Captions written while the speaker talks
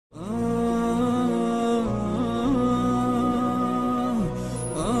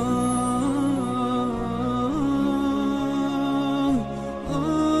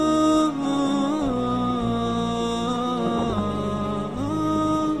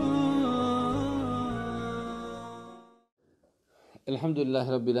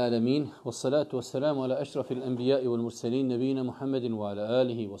Alhamdulillahi Rabbil Alamin, wassalatu wassalamu ala ašrafil anbiya'i wal mursalin, nabina Muhammedin wa ala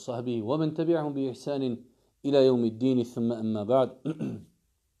alihi wa sahbihi, wa man tabi'ahum bi ihsanin ila yawmiddini, thumma amma ba'd.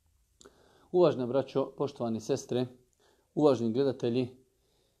 Uvažna braćo, poštovani sestre, uvaženi gledatelji,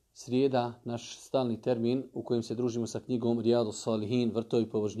 srijeda, naš stalni termin u kojem se družimo sa knjigom Rijadus Salihin, vrtovi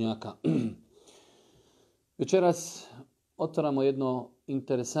pobožnjaka. Večeras otvaramo jedno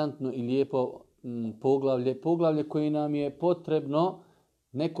interesantno i lijepo poglavlje koje nam je potrebno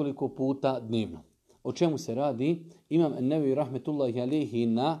nekoliko puta dnevno. O čemu se radi? Imam Nevevi rahmetullahi alejhi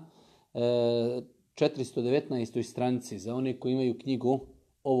na 419. stranici, za one koji imaju knjigu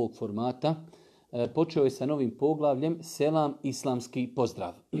ovog formata, počeo je sa novim poglavljem Selam, islamski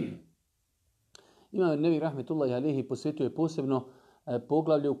pozdrav. Imam Nevevi rahmetullahi alejhi posvetio je posebno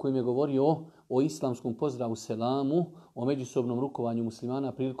poglavlje u kojem je govorio o islamskom pozdravu selamu, o međusobnom rukovanju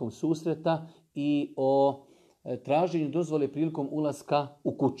muslimana prilikom susreta i o traženju dozvole prilikom ulaska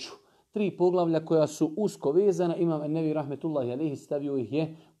u kuću. 3 poglavlja koja su usko vezana, Imam Nevevi rahmetullahi alejhi stavio ih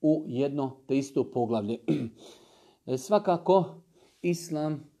je u jedno te isto poglavlje. Svakako,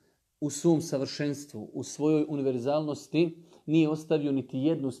 Islam u svom savršenstvu, u svojoj univerzalnosti nije ostavio niti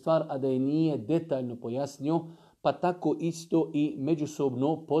jednu stvar, a da je nije detaljno pojasnio, pa tako isto i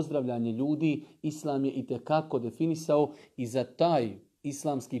međusobno pozdravljanje ljudi Islam je itekako definisao i za taj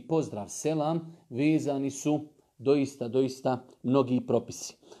islamski pozdrav selam vezani su doista mnogi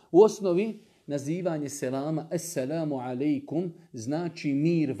propisi. U osnovi nazivanje selama Assalamu alaikum znači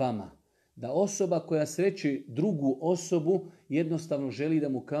mir vama. Da osoba koja sreće drugu osobu jednostavno želi da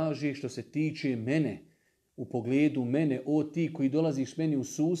mu kaže što se tiče mene, u pogledu mene, o ti koji dolaziš meni u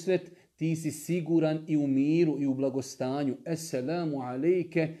susret, ti si siguran i u miru i u blagostanju. Assalamu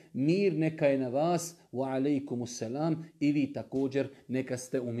alejke, mir neka je na vas, wa alejkumus selam, i vi također neka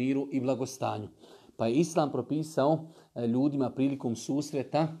ste u miru i blagostanju. Pa je Islam propisao ljudima prilikom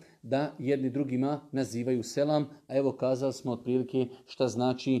susreta da jedni drugima nazivaju selam, a evo kazali smo otprilike šta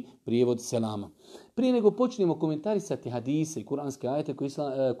znači prijevod selama. Prije nego počnemo komentarisati hadise i kuranske ajete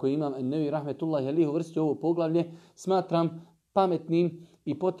koje Imam Nevevi rahmetullahi alejhi uvrstio ovo poglavlje, smatram pametnim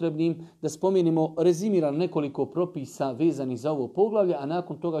i potrebnim da spomenemo rezimirano nekoliko propisa vezanih za ovo poglavlje, a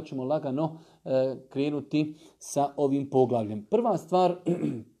nakon toga ćemo lagano krenuti sa ovim poglavljem. Prva stvar,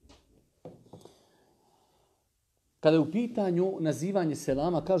 kada je u pitanju nazivanje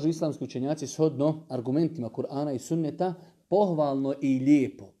selama, kažu islamski učenjaci shodno argumentima Kur'ana i Sunneta, pohvalno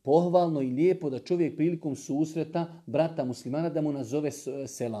i lijepo da čovjek prilikom susreta brata muslimana da mu nazove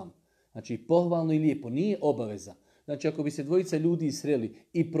selam. Znači pohvalno i lijepo, nije obaveza. Znači ako bi se dvojica ljudi sreli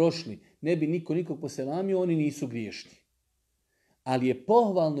i prošli, ne bi niko nikog poselamio, oni nisu griješni. Ali je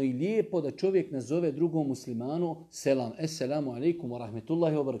pohvalno i lijepo da čovjek nazove drugom muslimanu selam. Assalamu alaikum wa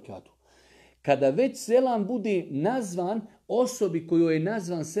rahmetullahi wa barakatuh. Kada već selam bude nazvan, osobi kojoj je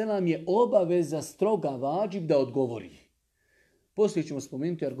nazvan selam je obaveza stroga vađib da odgovori. Poslije ćemo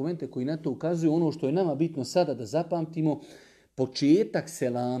spomenuti argumente koji na to ukazuju. Ono što je nama bitno sada da zapamtimo, početak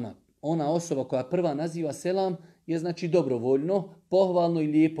selama, ona osoba koja prva naziva selam je znači dobrovoljno, pohvalno i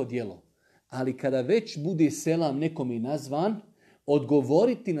lijepo djelo. Ali kada već bude selam nekom i nazvan,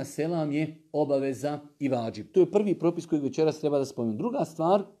 odgovoriti na selam je obaveza i vađib. To je prvi propis koji večeras treba da spomenem. Druga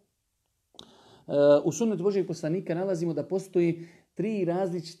stvar, u sunnetu Božijeg poslanika nalazimo da postoji 3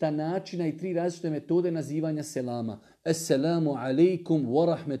 različita načina i 3 različite metode nazivanja selama. Assalamu alaikum wa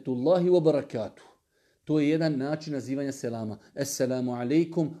rahmetullahi wa barakatuh. To je jedan način nazivanja selama. Assalamu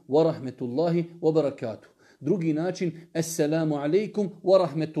alaikum wa rahmetullahi wa barakatuh. Drugi način, assalamu alaikum wa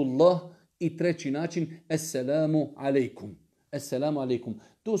rahmetullah. I treći način, assalamu alaikum. Assalamu alaikum.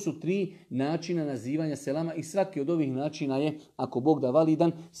 To su 3 načina nazivanja selama i svaki od ovih načina je, ako Bog da,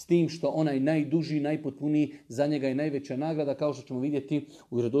 validan, s tim što onaj najduži, najpotpuniji, za njega je najveća nagrada, kao što ćemo vidjeti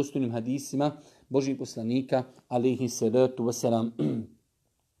u vjerodostojnim hadisima Božjih poslanika, alejhi salatu wasalam.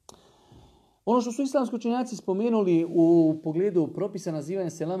 Ono što su islamski učenjaci spomenuli u pogledu propisa nazivanja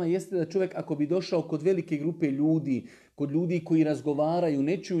selama jeste da čovjek ako bi došao kod velike grupe ljudi, kod ljudi koji razgovaraju,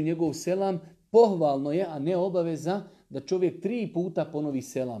 ne čuju njegov selam, pohvalno je, a ne obaveza, da čovjek 3 puta ponovi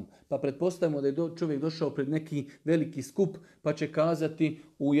selam. Pa pretpostavimo da je čovjek došao pred neki veliki skup, pa će kazati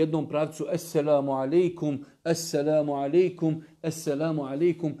u jednom pravcu assalamu alaikum, assalamu alaikum, assalamu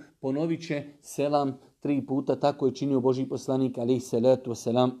alaikum. Ponovit će selam 3 puta, tako je činio Božji poslanik alejhi salatu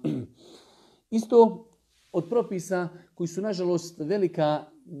wasalam. Isto od propisa koji su nažalost velika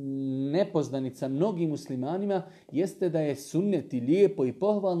nepoznanica mnogim muslimanima jeste da je sunnet i lijepo i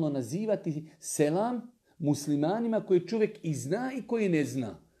pohvalno nazivati selam muslimanima koje čovjek i zna i koji ne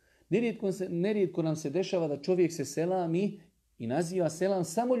zna. Nerijetko nam se dešava da čovjek se selami i naziva selam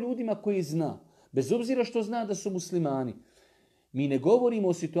samo ljudima koji zna. Bez obzira što zna da su muslimani. Mi ne govorimo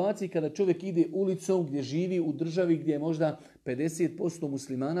o situaciji kada čovjek ide ulicom gdje živi u državi gdje je možda 50%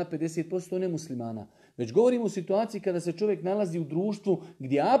 muslimana, 50% nemuslimana. Već govorimo o situaciji kada se čovjek nalazi u društvu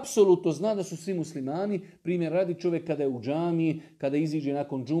gdje apsolutno zna da su svi muslimani. Primjer radi čovjek kada je u džamiji, kada iziđe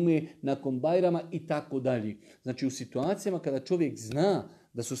nakon džume, nakon bajrama i tako dalje. Znači u situacijama kada čovjek zna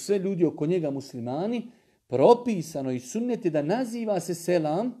da su sve ljudi oko njega muslimani, propisano i sunnet je da naziva se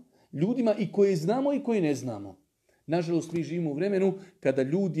selam ljudima i koje znamo i koje ne znamo. Nažalost, mi živimo u vremenu kada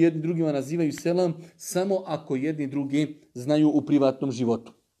ljudi jedni drugima nazivaju selam samo ako jedni drugi znaju u privatnom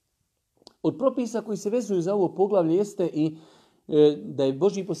životu. Od propisa koji se vezuju za ovo poglavlje jeste i da je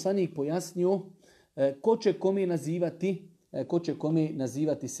Božji poslanik pojasnio ko će kome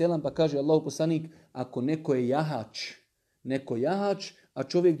nazivati selam, pa kaže Allahu poslanik, ako neko je jahač, a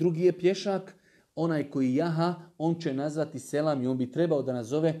čovjek drugi je pješak, onaj koji jaha, on će nazvati selam i on bi trebao da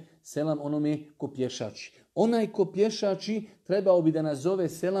nazove selam onome ko pješači. Onaj ko pješači trebao bi da nazove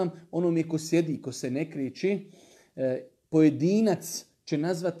selam onome ko sjedi, ko se ne kriči. Pojedinac će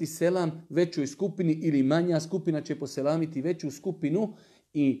nazvati selam većoj skupini ili manja skupina će poselamiti veću skupinu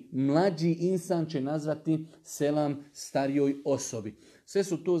i mlađi insan će nazvati selam starijoj osobi. Sve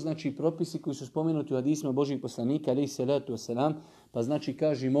su to znači propisi koji su spomenuti u hadisima Božjih poslanika, alejhi salatu vesselam, pa znači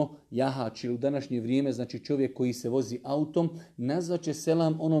kažemo jahač ili u današnje vrijeme znači čovjek koji se vozi autom, nazvaće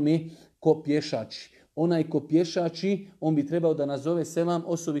selam onome ko pješači. Onaj ko pješači, on bi trebao da nazove selam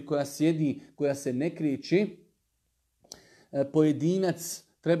osobi koja sjedi, koja se ne kriči. Pojedinac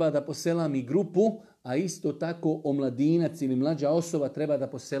treba da poselami grupu, a isto tako omladinac ili mlađa osoba treba da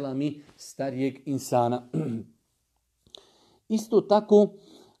poselami starijeg insana. Isto tako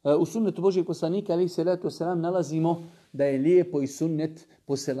u sunnetu Božjeg poslanika alejhi salatu vesselam nalazimo da je lijepo i sunnet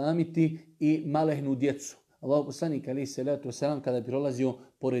poselamiti i malehnu djecu. Allahu poslanik alejhi salatu vesselam kada bi prolazio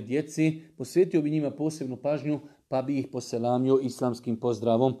pored djeci, posvetio bi njima posebnu pažnju, pa bi ih poselamio islamskim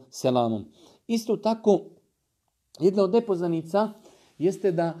pozdravom, selamom. Isto tako, jedna od nepoznanica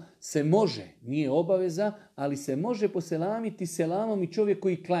jeste da se može, nije obaveza, ali se može poselamiti selamom i čovjek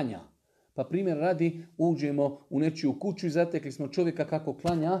koji klanja. Pa primjer radi, uđemo u nečiju kuću i zatekli smo čovjeka kako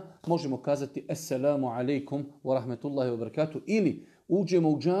klanja, možemo kazati Assalamu alaikum wa rahmetullahi wa barakatuh. Ili uđemo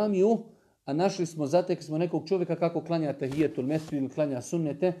u džamiju, a zatekli smo nekog čovjeka kako klanja tahijetul mesdžid ili klanja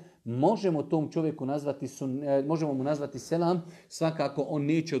sunnete, možemo tom čovjeku možemo mu nazvati selam, svakako on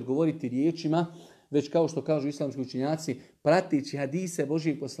neće odgovoriti riječima, već kao što kažu islamski učenjaci, pratići hadise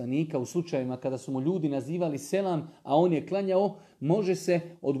Božjeg poslanika u slučajevima kada su mu ljudi nazivali selam, a on je klanjao, može se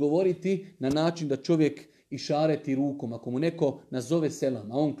odgovoriti na način da čovjek išareti rukom. Ako mu neko nazove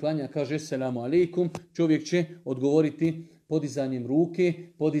selam, a on klanja, kaže selamu alejkum, čovjek će odgovoriti podizanjem ruke,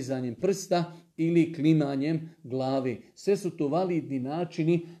 podizanjem prsta ili klimanjem glave. Sve su to validni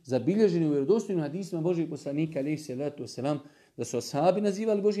načini zabilježeni u vjerodostojnim hadisima Božjeg poslanika alejhi salatu vesselam, da su ashabi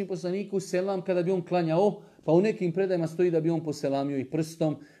nazivali Božjem poslaniku selam kada bi on klanjao, pa u nekim predajama stoji da bi on poselamio i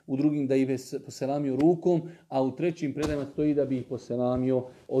prstom, u drugim da ih poselamio rukom, a u trećim predajama stoji da bi ih poselamio,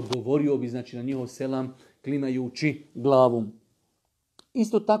 odgovorio bi znači na njihov selam klimajući glavom.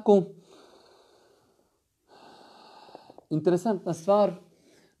 Isto tako, interesantna stvar,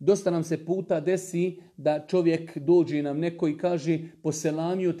 dosta nam se puta desi da čovjek dođe nam neko i kaže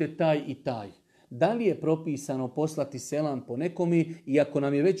poselamio te taj i taj. Da li je propisano poslati selam po nekome i ako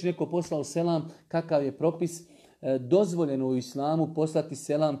nam je već neko poslao selam, kakav je propis? Dozvoljeno u islamu poslati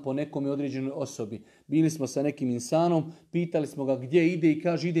selam po nekome određenoj osobi. Bili smo sa nekim insanom, pitali smo ga gdje ide i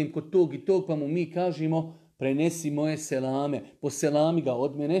kaže idem kod tog i tog, pa mu mi kažemo prenesi moje selame, poselami ga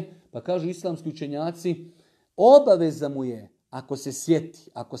od mene. Pa kažu islamski učenjaci, obaveza mu je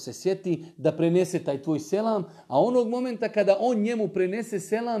ako se sjeti da prenese taj tvoj selam, a onog momenta kada on njemu prenese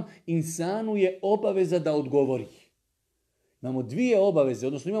selam, insanu je obaveza da odgovori. Imamo dvije obaveze,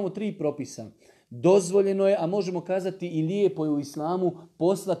 odnosno imamo tri propisa. Dozvoljeno je, a možemo kazati i lijepo je u islamu,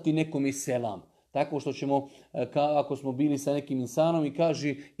 poslati nekome selam. Tako što ćemo, ako smo bili sa nekim insanom i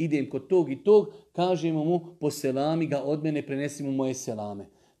kaže idem kod tog i tog, kažemo mu poselami ga od mene, prenesi mu moje selame.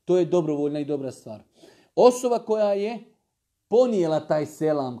 To je dobrovoljna i dobra stvar. Osoba koja je ponijela taj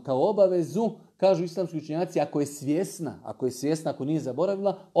selam kao obavezu, kažu islamski učenjaci, ako je svjesna, ako nije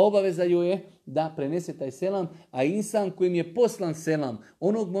zaboravila, obaveza joj je da prenese taj selam, a insan kojim je poslan selam,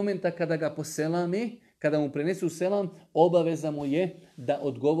 onog momenta kada ga poselami, kada mu prenesu selam, obaveza mu je da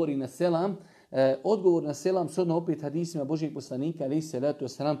odgovori na selam. Odgovor na selam, shodno opet hadisima Božjeg poslanika, alejhi salatu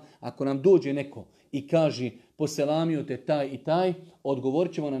vesselam, ako nam dođe neko i kaže poselamio te taj i taj,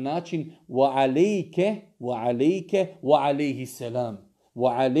 odgovorit ćemo na način wa alejke, wa alejhi selam.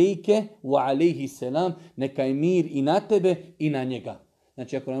 Wa alejke, wa alejhi selam, neka je mir i na tebe i na njega.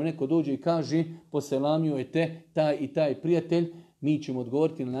 Znači ako nam neko dođe i kaže poselamio je te taj i taj prijatelj, mi ćemo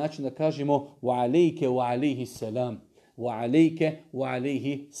odgovoriti na način da kažemo wa alejke wa alejhi selam. Wa alejke wa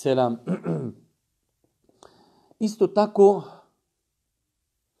alejhi selam. Isto tako,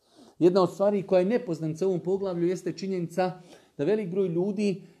 jedna od stvari koja je nepoznanica u ovom poglavlju jeste činjenica da velik broj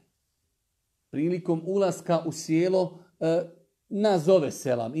ljudi prilikom ulaska u sjelo nazove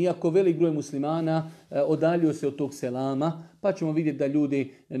selam. Iako velik broj muslimana odaljio se od tog selama, pa ćemo vidjeti da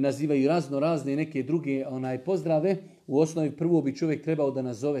ljudi nazivaju razne neke druge pozdrave. U osnovi prvo bi čovjek trebao da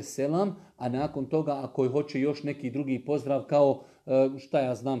nazove selam, a nakon toga ako hoće još neki drugi pozdrav kao šta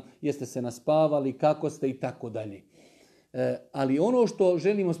ja znam, jeste se naspavali, kako ste i tako dalje. Ali ono što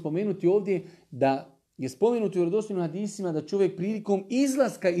želimo spomenuti ovdje da je spomenuti u vjerodostojnim hadisima da čovjek prilikom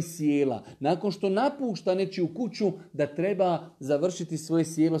izlaska iz sjela, nakon što napušta nečiju kuću, da treba završiti svoje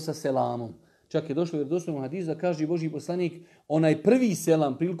sjelo sa selamom. Čak je došlo u vjerodostojnom hadisu da kaže Božji poslanik, onaj prvi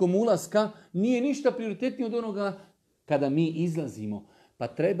selam prilikom ulaska nije ništa prioritetnije od onoga kada mi izlazimo. Pa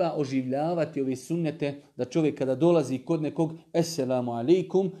treba oživljavati ove sunnete da čovjek kada dolazi kod nekog Esselamu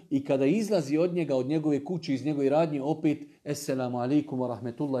alaikum i kada izlazi od njega, od njegove kuće, iz njegove radnje opet Esselamu alaikum wa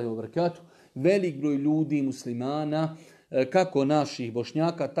rahmetullahi wa barakatuh. Velik broj ljudi, muslimana, kako naših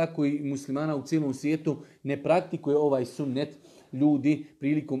Bošnjaka, tako i muslimana u cijelom svijetu ne praktikuje ovaj sunnet. Ljudi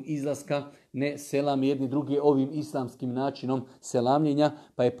prilikom izlaska ne selame jedni drugi ovim islamskim načinom selamljenja,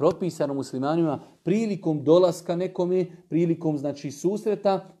 pa je propisano muslimanima prilikom dolaska nekome, prilikom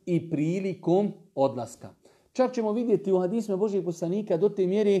susreta i prilikom odlaska. Čak ćemo vidjeti u hadisima Božjeg poslanika do te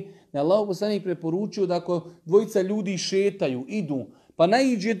mjere da Allahov poslanik preporučio da ako dvojica ljudi šetaju, idu, pa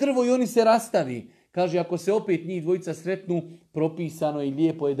naiđe drvo i oni se rastavi. Kaže, ako se opet njih dvojica sretnu, propisano i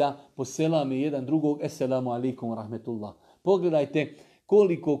lijepo je da poselame jedan drugog. Esselamu alaikum wa rahmetullah. Pogledajte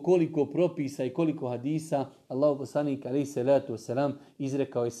koliko propisa i koliko hadisa Allahov poslanik alejhi salatu vesselam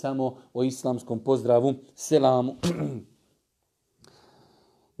izrekao je samo o islamskom pozdravu selamu.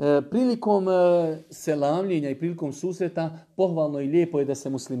 Prilikom selamljenja i prilikom susreta pohvalno i lijepo je da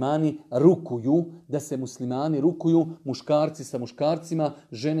se muslimani rukuju, muškarci sa muškarcima,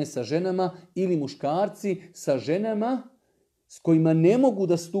 žene sa ženama ili muškarci sa ženama s kojima ne mogu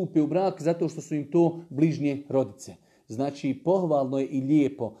da stupe u brak zato što su im to bližnje rodice. Znači, pohvalno je i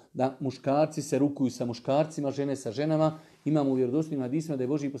lijepo da muškarci se rukuju sa muškarcima, žene sa ženama. Imamo u vjerodostojnim hadisima da je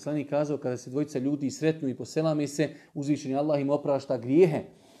Božji poslanik kazao kada se dvojica ljudi sretnu i poselame se, uzvišeni Allah im oprašta grijehe.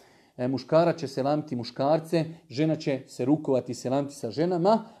 Muškarac će selamiti muškarce, žena će se rukovati i selamiti sa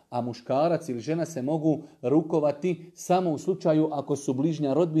ženama, a muškarac ili žena se mogu rukovati samo u slučaju ako su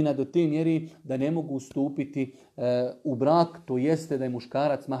bližnja rodbina do te mjeri da ne mogu stupiti u brak, to jeste da je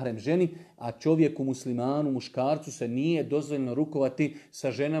muškarac mahrem ženi, a čovjeku muslimanu, muškarcu se nije dozvoljeno rukovati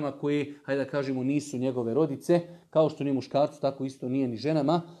sa ženama koje, hajde da kažemo, nisu njegove rodice, kao što nije muškarcu, tako isto nije ni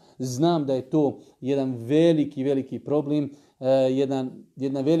ženama. Znam da je to jedan veliki problem,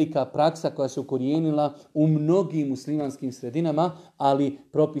 jedna velika praksa koja se ukorijenila u mnogim muslimanskim sredinama, ali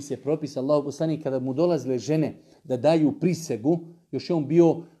propis je propis. Allahov poslanik kada mu dolazile žene da daju prisegu, još je on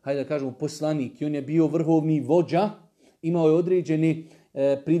bio, hajde da kažemo, poslanik i on je bio vrhovni vođa, imao je određene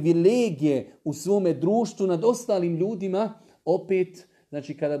privilegije u svome društvu nad ostalim ljudima, opet,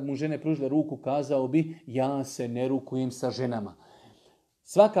 znači kada bi mu žene pružile ruku, kazao bi, ja se ne rukujem sa ženama.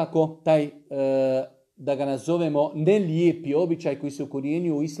 Svakako taj, da ga nazovemo, nelijepi običaj koji se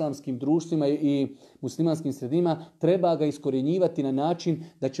ukorijenio u islamskim društvima i muslimanskim sredinama, treba ga iskorjenjivati na način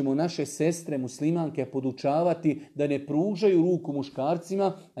da ćemo naše sestre muslimanke podučavati da ne pružaju ruku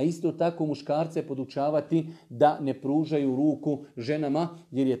muškarcima, a isto tako muškarce podučavati da ne pružaju ruku ženama,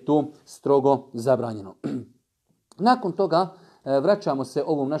 jer je to strogo zabranjeno. Nakon toga vraćamo se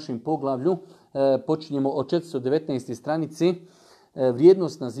ovom našem poglavlju, počinjemo od 419. stranici,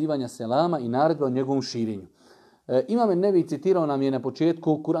 vrijednost nazivanja selama i naredba o njegovom širenju. Imam Nevi citirao nam je na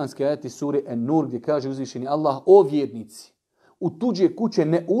početku kuranske ajeti sure En-Nur gdje kaže uzvišeni Allah: o vjernici, u tuđe kuće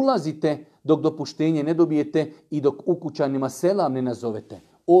ne ulazite dok dopuštenje ne dobijete i dok ukućanima selam ne nazovete.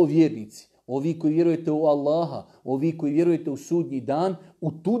 O vjernici, ovi koji vjerujete u Allaha, ovi koji vjerujete u sudnji dan,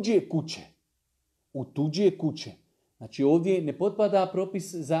 u tuđe kuće. U tuđe kuće. Znači ovdje ne potpada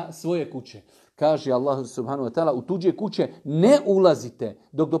propis za svoje kuće. Kaže Allah subhanahu wa ta'ala, u tuđe kuće ne ulazite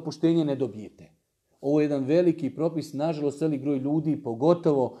dok dopuštenje ne dobijete. Ovo je jedan veliki propis, nažalost velik broj ljudi,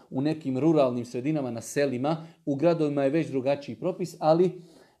 pogotovo u nekim ruralnim sredinama na selima, u gradovima je već drugačiji propis, ali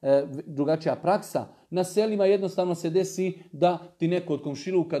drugačija praksa. Na selima jednostavno se desi da ti neko od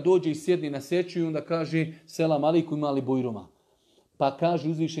komšiluka dođe i sjedni na seču i onda kaže selam alikum ali bujruma. Pa kaže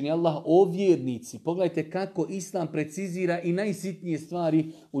uzvišeni Allah, o vjernici, pogledajte kako Islam precizira i najsitnije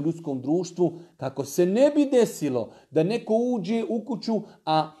stvari u ljudskom društvu, kako se ne bi desilo da neko uđe u kuću,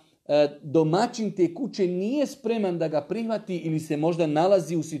 a domaćin te kuće nije spreman da ga prihvati ili se možda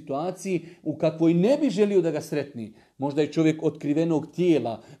nalazi u situaciji u kakvoj ne bi želio da ga sretni. Možda je čovjek otkrivenog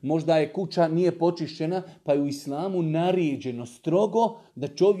tijela, možda je kuća nije počišćena, pa je u islamu naređeno strogo da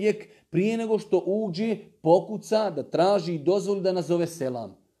čovjek prije nego što uđe pokuca, da traži dozvolu da nazove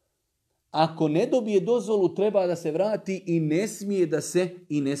selam. Ako ne dobije dozvolu, treba da se vrati i ne smije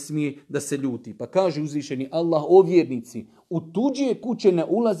da se ljuti. Pa kaže uzvišeni Allah, o vjernici, u tuđe kuće ne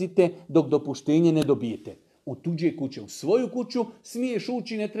ulazite dok dopuštenje ne dobijete. U tuđe kuće, u svoju kuću smiješ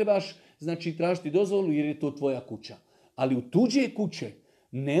ući, ne trebaš tražiti dozvolu jer je to tvoja kuća. Ali u tuđe kuće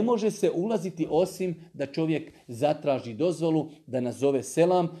ne može se ulaziti osim da čovjek zatraži dozvolu, da nazove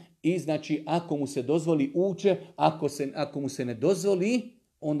selam i ako mu se dozvoli uče, ako mu se ne dozvoli,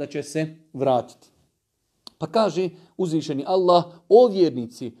 onda će se vratiti. Pa kaže uzvišeni Allah, o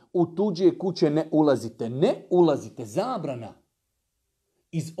vjernici, u tuđe kuće ne ulazite. Ne ulazite, zabrana.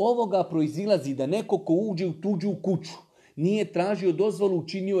 Iz ovoga proizilazi da neko ko uđe u tuđu kuću, nije tražio dozvolu,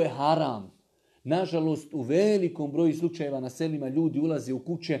 učinio je haram. Nažalost, u velikom broju slučajeva na selima ljudi ulaze u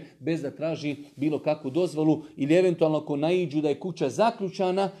kuće bez da traži bilo kakvu dozvolu ili eventualno ako naiđu da je kuća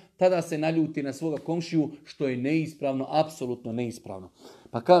zaključana, tada se naljuti na svoga komšiju, što je neispravno, apsolutno neispravno.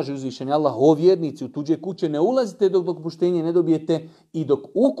 Pa kaže uzvišeni Allah, o vjernici, u tuđe kuće ne ulazite dok dopuštenje ne dobijete i dok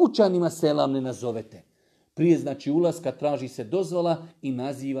ukućanima selam ne nazovete. Prije ulaska traži se dozvola i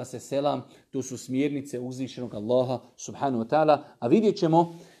naziva se selam. To su smjernice uzvišenog Allaha subhanahu wa ta'ala. A vidjet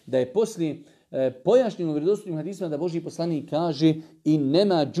ćemo da je poslije pojašnjeno u vjerodostojnim hadisima da Božji poslanik kaže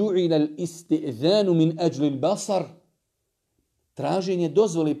innema džu'ila al-isti'zanu min ajli al-basar. Traženje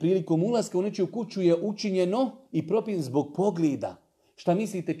dozvole prilikom ulaska u nečiju kuću je učinjeno i propisan zbog pogleda. Šta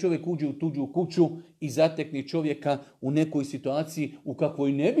mislite, čovjek uđe u tuđu kuću i zatekne čovjeka u nekoj situaciji u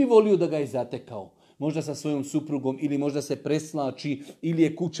kakvoj ne bi volio da ga je zatekao. Možda sa svojom suprugom ili možda se preslači ili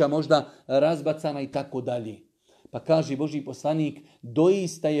je kuća možda razbacana i tako dalje. Pa kaže Božji poslanik,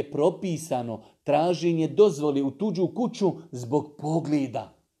 doista je propisano traženje dozvole u tuđu kuću zbog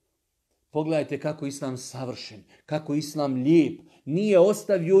pogleda. Pogledajte kako je Islam savršen, kako je Islam lijep. Nije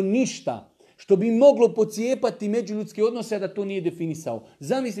ostavio ništa što bi moglo pocijepati međuljudske odnose, a da to nije definisao.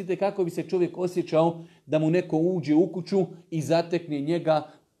 Zamislite kako bi se čovjek osjećao da mu neko uđe u kuću i zatekne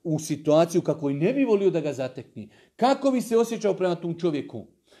njega u situaciju kakvoj ne bi volio da ga zatekne. Kako bi se osjećao prema tom čovjeku?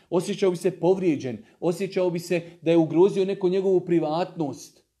 Osjećao bi se povrijeđen, osjećao bi se da je ugrozio neko njegovu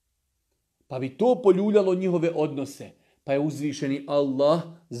privatnost. Pa bi to poljuljalo njihove odnose. Pa je uzvišeni Allah,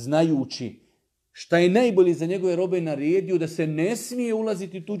 znajući šta je najbolje za njegove robe, naredio da se ne smije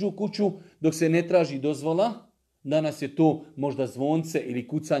ulaziti u tuđu kuću dok se ne traži dozvola. Danas je to možda zvonce ili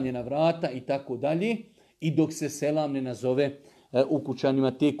kucanje na vrata i tako dalje. I dok se selam ne nazove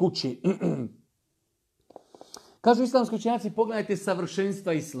ukućanima te kući. Kažu islamski učenjaci, pogledajte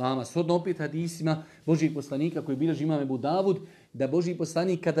savršenstva Islama. Shodno opet hadisima Božjih poslanika koji bilježi imam Ebu Davud, da Božji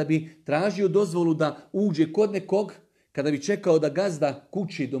poslanik kada bi tražio dozvolu da uđe kod nekog, kada bi čekao da gazda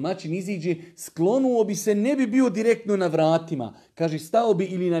kući, domaćin iziđe, sklonuo bi se, ne bi bio direktno na vratima. Kaže, stao bi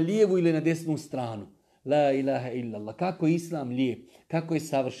ili na lijevu ili na desnu stranu. La ilaha illallah. Kako je Islam lijep, kako je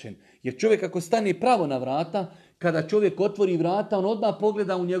savršen. Jer čovjek ako stane pravo na vrata, kada čovjek otvori vrata, on odmah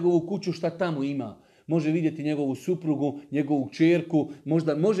pogleda u njegovu kuću šta tamo ima. Može vidjeti njegovu suprugu, njegovu kćerku,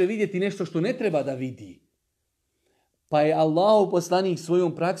 možda može vidjeti nešto što ne treba da vidi. Pa je Allahov poslanik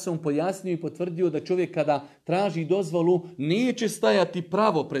svojom praksom pojasnio i potvrdio da čovjek kada traži dozvolu neće stajati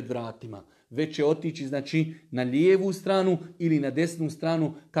pravo pred vratima, već će otići na lijevu stranu ili na desnu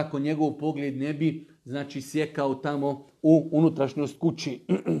stranu kako njegov pogled ne bi sjekao tamo u unutrašnjost kući.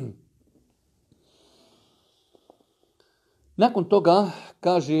 Nakon toga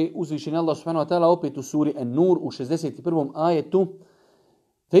kaže uzvišeni Allah subhanahu wa ta'ala opet u suri An-Nur u 61. ajetu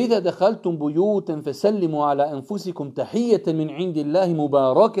فَإِذَا دَخَلْتُمْ بُيُوتًا فَسَلِّمُوا عَلَى أَنفُسِكُمْ تَحِيَّةً مِنْ عِنْدِ اللَّهِ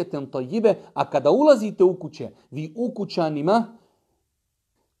مُبَارَكَةً طَيِّبَةً. A kada ulazite u kuće, vi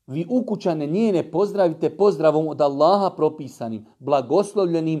ukućane njene pozdravite pozdravom od Allaha propisanim,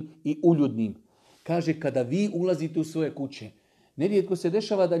 blagoslovljenim i uljudnim. Kaže, kada vi ulazite u svoje kuće, nerijetko se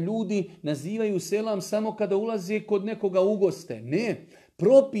dešava da ljudi nazivaju selam samo kada ulaze kod nekoga u goste. Ne,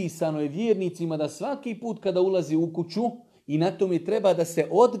 propisano je vjernicima da svaki put kada ulazi u kuću I na tome treba da se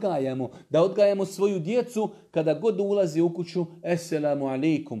odgajamo, da odgajamo svoju djecu kada god ulazi u kuću, Esselamu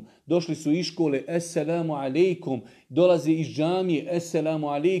alaikum. Došli su iz škole, Esselamu alaikum. Dolaze iz džamije, Esselamu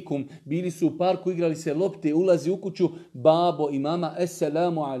alaikum. Bili su u parku, igrali se lopte, ulazi u kuću, babo i mama,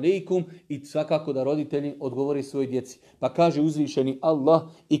 Esselamu alaikum. I svakako da roditelji odgovore svojoj djeci. Pa kaže uzvišeni Allah,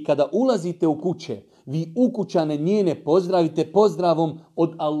 i kada ulazite u kuće, vi ukućane njene pozdravite pozdravom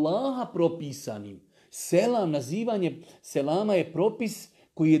od Allaha propisanim. Selam, nazivanje selama je propis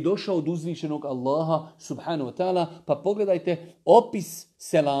koji je došao od uzvišenog Allaha subhanahu wa ta'ala. Pa pogledajte opis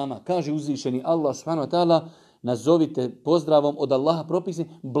selama. Kaže uzvišeni Allah subhanahu wa ta'ala, nazovite pozdravom od Allaha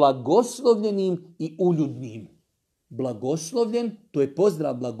propisanim, blagoslovljenim i uljudnim. Blagoslovljen, to je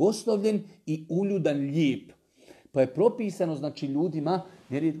pozdrav blagoslovljen i uljudan, lijep. Pa je propisano, znači ljudima,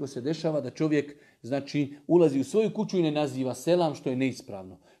 nerijetko se dešava da čovjek ulazi u svoju kuću i ne naziva selam, što je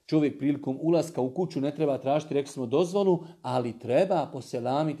neispravno. Čovjek prilikom ulaska u kuću ne treba tražiti, rekli smo, dozvolu, ali treba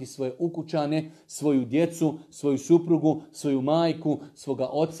poselamiti svoje ukućane, svoju djecu, svoju suprugu, svoju majku, svoga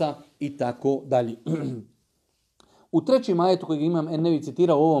oca i tako dalje. U trećem ajetu kojeg imam Ennevi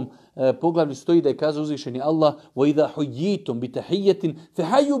citirao u ovom poglavlju stoji da je kazao uzvišeni Allah وَإِذَا حُيِّيتُمْ بِتَحِيَّةٍ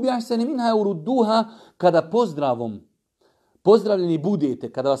فَحَيُّوا بِأَحْسَنِ مِنْهَا وَرُدُّوهَا. Kada pozdravljeni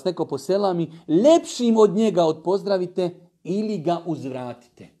budete, kada vas neko poselami, lepšim od njega odpozdravite ili ga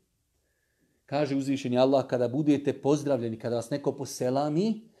uzvratite. Kaže uzvišeni Allah, kada budete pozdravljeni, kada vas neko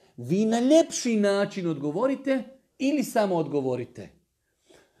poselami, vi na ljepši način odgovorite ili samo odgovorite.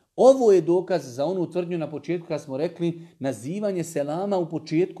 Ovo je dokaz za onu tvrdnju na početku kad smo rekli nazivanje selama u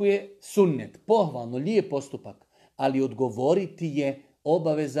početku je sunnet, pohvalno, lijep postupak, ali odgovoriti je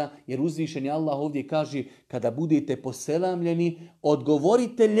obaveza, jer uzvišeni Allah ovdje kaže kada budete poselamljeni,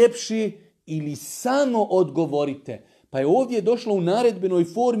 odgovorite ljepši ili samo odgovorite. Pa je ovdje došlo u naredbenoj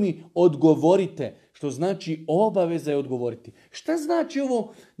formi odgovorite, što znači obaveza je odgovoriti. Šta znači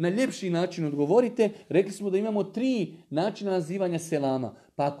ovo na ljepši način odgovorite? Rekli smo da imamo 3 načina nazivanja selama.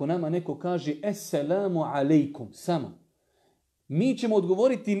 Pa ako nama neko kaže Esselamu alaikum, samo, mi ćemo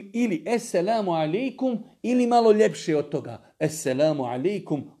odgovoriti ili Esselamu alaikum ili malo ljepše od toga. Esselamu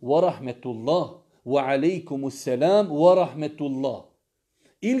alaikum wa rahmetullah wa alaikumu selam wa rahmetullah.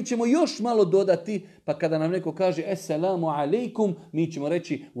 Ili ćemo još malo dodati, pa kada nam neko kaže Esselamu alaikum, mi ćemo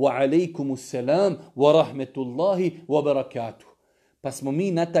reći wa alaikumu selam wa rahmetullahi wa barakatuh. Pa smo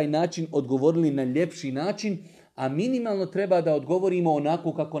mi na taj način odgovorili na ljepši način, a minimalno treba da odgovorimo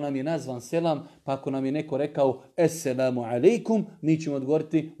onako kako nam je nazvan selam, pa ako nam je neko rekao Esselamu alaikum, mi ćemo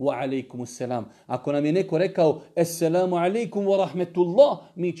odgovoriti wa alaikumu selam. Ako nam je neko rekao Esselamu alaikum wa rahmetullah,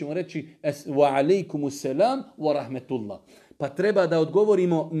 mi ćemo reći wa alaikumu selam wa rahmetullah. Pa treba da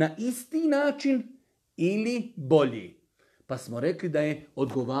odgovorimo na isti način ili bolji. Pa smo rekli da je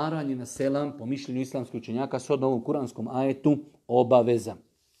odgovaranje na selam po mišljenju islamskih učenjaka shodno ovom kuranskom ajetu obaveza.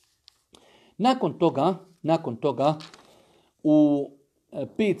 Nakon toga u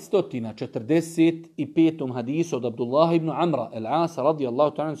 545. hadisu od Abdullah ibn Amra el-Asa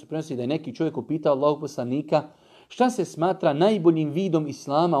radijallahu ta'ala se prenosi da je neki čovjek upitao Allahog poslanika šta se smatra najboljim vidom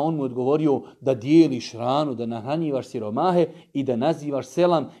islama. On mu odgovorio da dijeliš hranu, da nahranjivaš siromahe i da nazivaš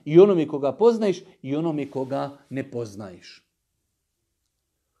selam i onome koga poznaješ i onome koga ne poznaješ.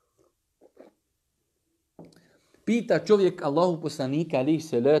 Pita čovjek Allahu poslanika alejhi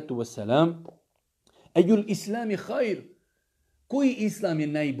salatu vesselam: Ejul islami khair? Koji islam je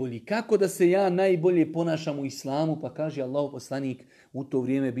najbolji? Kako da se ja najbolje ponašam u islamu? Pa kaže Allahu poslanik, u to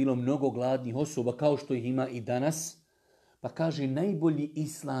vrijeme je bilo mnogo gladnih osoba kao što ih ima i danas. Pa kaže najbolji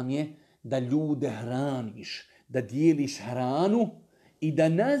islam je da ljude hraniš, da dijeliš hranu i da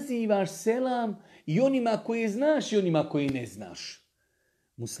nazivaš selam i onima koje znaš i onima koji ne znaš.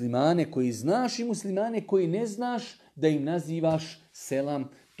 Muslimane koji znaš i muslimane koji ne znaš, da im nazivaš selam.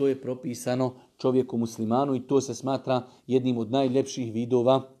 To je propisano čovjeku muslimanu i to se smatra jednim od najljepših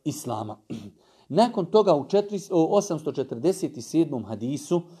vidova islama. Nakon toga u 847.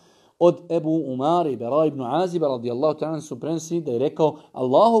 hadisu od Ebu Umare i Bara ibn Aziba radijallahu ta'ala su prenosi da je rekao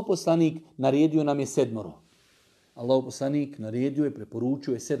Allahov poslanik naredio nam je 7. Allahov poslanik naredio je,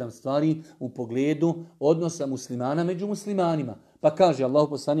 preporučio je 7 stvari u pogledu odnosa muslimana među muslimanima. Pa kaže Allahov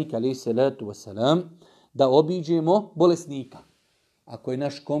poslanik alejhi salatu vesselam da obiđemo bolesnika. Ako je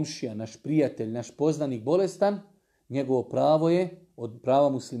naš komšija, naš prijatelj, naš poznanik bolestan, njegovo pravo je, od prava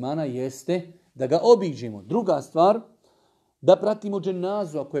muslimana jeste da ga obiđemo. Druga stvar, da pratimo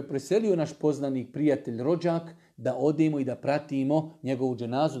dženazu. Ako je preselio naš poznanik, prijatelj, rođak, da odemo i da pratimo njegovu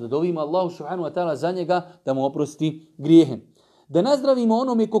dženazu, da dovimo Allahu subhanahu wa ta'ala za njega da mu oprosti grijehe. Da nazdravimo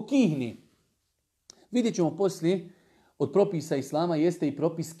onome ko kihni. Vidjet ćemo poslije, od propisa islama jeste i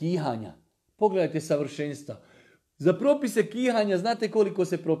propis kihanja. Pogledajte savršenstva. Za propise kihanja, znate koliko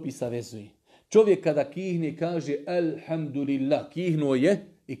se propisa vezuje? Čovjek kada kihne kaže alhamdulillah, kihnuo je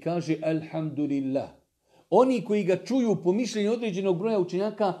i kaže alhamdulillah. Oni koji ga čuju po mišljenju određenog broja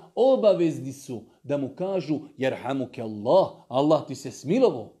učenjaka obavezni su da mu kažu jerhamuke Allah, Allah ti se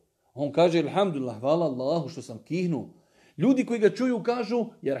smilovo. On kaže alhamdulillah, hvala Allahu što sam kihnuo. Ljudi koji ga čuju kažu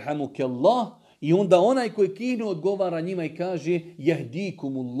jerhamuke Allah i onda onaj koji kihnu odgovara njima i kaže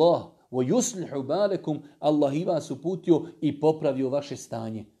jehdikumullah wa yuslihu balekum, Allah i vas uputio i popravio vaše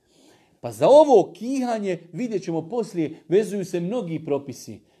stanje. Pa za ovo kihanje, vidjet ćemo poslije, vezuju se mnogi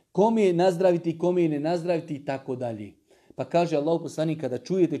propisi. Kome je nazdraviti, kome je ne nazdraviti i tako dalje. Pa kaže Allah poslanik, kada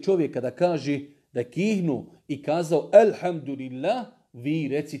čujete čovjeka da kaže da je kihnu i kazao alhamdulillah, vi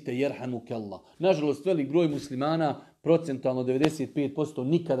recite jerhamuke Allah. Nažalost, velik broj muslimana, procentualno 95%,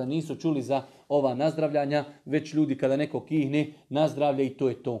 nikada nisu čuli za ova nazdravljanja, već ljudi kada neko kihne, nazdravlja i to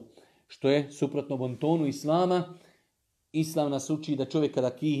je to. Što je suprotno bontonu Islama. Islam nas uči da čovjek kada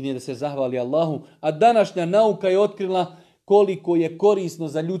kihne da se zahvali Allahu, a današnja nauka je otkrila koliko je korisno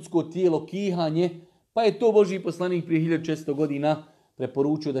za ljudsko tijelo kihanje, pa je to Božji poslanik prije 1600 godina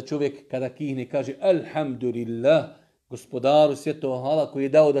preporučio da čovjek kada kihne kaže alhamdulillah, gospodaru svjetova hvala koji je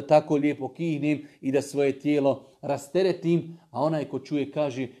dao da tako lijepo kihnem i da svoje tijelo rasteretim, a onaj ko čuje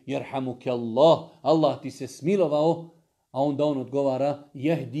kaže jerhamuke Allah, Allah ti se smilovao, a onda on odgovara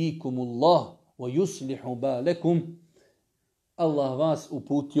jehdikumullah wa yuslihu balekum, Allah vas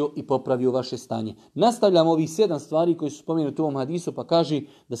uputio i popravio vaše stanje. Nastavljamo ovih 7 stvari koji su spomenuti u ovom hadisu, pa kaže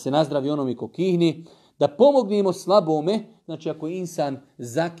da se nazdravi onome ko kihne, da pomognemo slabome, znači ako je insan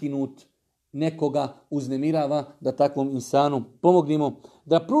zakinut, nekoga uznemirava, da takvom insanu pomognemo,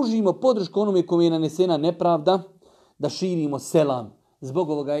 da pružimo podršku onome kome je nanesena nepravda, da širimo selam. Zbog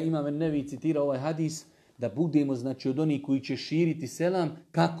ovoga Imam Nevi citirao ovaj hadis, da budemo znači od onih koji će širiti selam,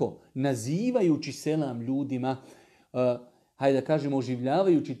 kako? Nazivajući selam ljudima, hajde da kažemo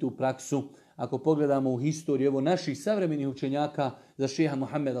oživljavajući tu praksu. Ako pogledamo u historiju evo naših savremenih učenjaka, za šeha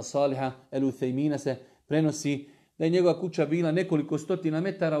Muhammeda Saliha El Uthejmina se prenosi da je njegova kuća bila nekoliko stotina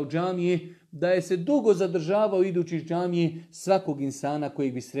metara od džamije, da je se dugo zadržavao idući iz džamije svakog insana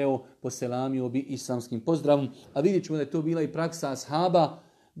kojeg bi sreo poselamio bi islamskim pozdravom. A vidjet ćemo da je to bila i praksa ashaba,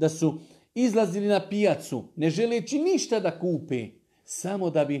 da su izlazili na pijacu, ne želeći ništa da kupe, samo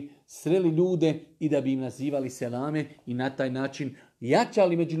da bi sreli ljude i da bi im nazivali selame i na taj način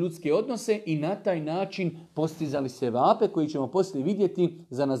jačali međuljudske odnose i na taj način postizali sevape koji ćemo poslije vidjeti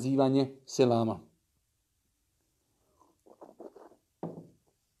za nazivanje selama.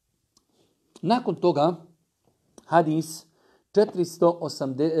 Nakon toga, hadis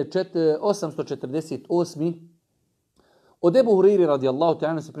 848. Od Ebu Hureyre radijallahu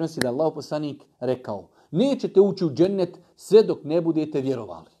ta'ala se prenosi da je Allahu poslanik rekao: nećete ući u džennet sve dok ne budete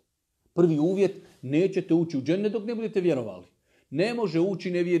vjerovali. Prvi uvjet, nećete ući u džennet dok ne budete vjerovali. Ne može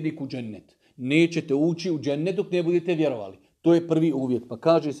ući nevjernik u džennet. Nećete ući u džennet dok ne budete vjerovali. To je prvi uvjet. Pa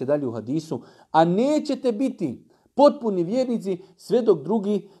kaže se dalje u hadisu, a nećete biti potpuni vjernici sve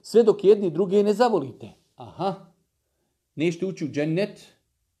dok jedni druge ne zavolite. Aha, nećete ući u džennet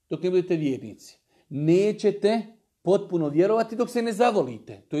dok ne budete vjernici. Nećete potpuno vjerovati dok se ne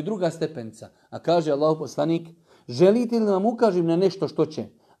zavolite. To je druga stepenca. A kaže Allahu poslanik, želite li vam ukažem na nešto što će,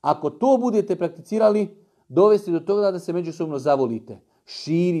 ako to budete prakticirali, dovesti do toga da se međusobno zavolite.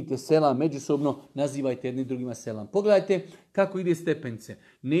 Širite selam međusobno, nazivajte jedni drugima selam. Pogledajte kako ide stepence.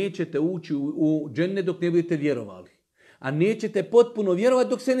 Nećete ući u džennet dok ne budete vjerovali. A nećete potpuno vjerovati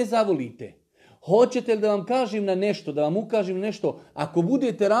dok se ne zavolite. Hoćete li da vam kažem na nešto, da vam ukažem na nešto, ako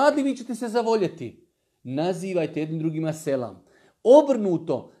budete radili, vi ćete se zavoljeti. Nazivajte jednim drugima selam.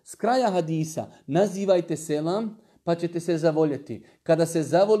 Obrnuto, s kraja hadisa, nazivajte selam, pa ćete se zavoljeti. Kada se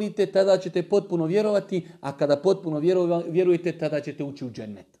zavolite, tada ćete potpuno vjerovati, a kada potpuno vjerujete, tada ćete ući u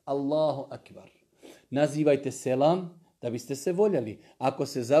džennet. Allahu akbar. Nazivajte selam da biste se voljeli. Ako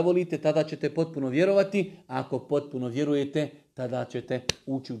se zavolite, tada ćete potpuno vjerovati, a ako potpuno vjerujete, tada ćete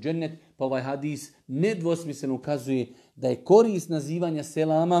ući u džennet. Pa ovaj hadis nedvosmisleno ukazuje da je korist nazivanja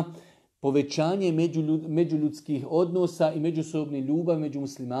selama povećanje međuljudskih odnosa i međusobne ljubavi među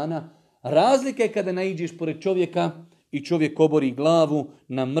muslimana. Razlika je kada naiđeš pored čovjeka i čovjek obori glavu,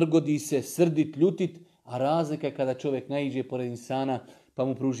 namrgodi se, srdit, ljutit, a razlika je kada čovjek naiđe pored insana pa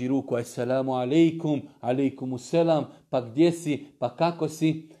mu pruži ruku, assalamu alaikum, alaikumu selam, pa gdje si, pa kako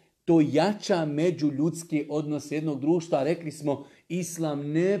si. To jača međuljudske odnose jednog društva. Rekli smo,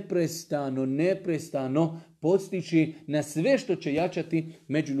 Islam neprestano podstiče na sve što će jačati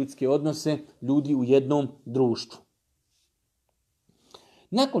međuljudske odnose ljudi u jednom društvu.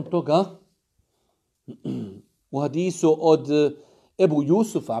 Nakon toga, u hadisu od Ebu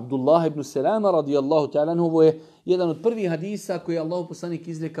Jusuf, Abdullah ibn Selama radijallahu ta'ala anhu, ovo je jedan od prvih hadisa koji je Allahov poslanik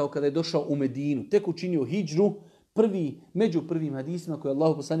izrekao kada je došao u Medinu. Tek učinio hidžru, među prvim hadisima koje je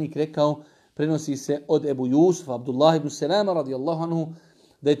Allahov poslanik rekao, prenosi se od Ebu Jusufa, Abdullah ibn Selama radijallahu anhu,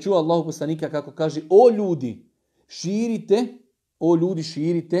 da je čuo Allahov poslanika kako kaže: o ljudi,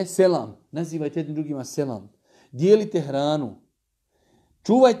 širite selam. Nazivajte jednim drugima selam. Dijelite hranu.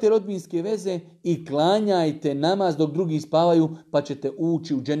 Čuvajte rodbinske veze i klanjajte namaz dok drugi spavaju, pa ćete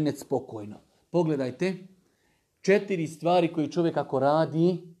ući u džennet spokojno. Pogledajte, 4 stvari koje čovjek ako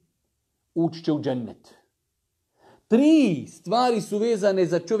radi, ući će u džennet. 3 stvari su vezane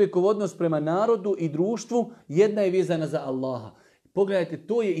za čovjekov odnos prema narodu i društvu, jedna je vezana za Allaha. Pogledajte,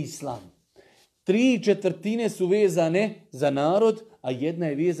 to je islam. 3/4 su vezane za narod, a jedna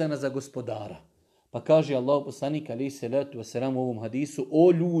je vezana za gospodara. Pa kaže Allahov poslanik alejhi selatu vesselam u ovom hadisu: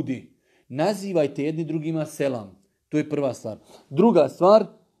 o ljudi, nazivajte jedni drugima selam. To je prva stvar. Druga stvar,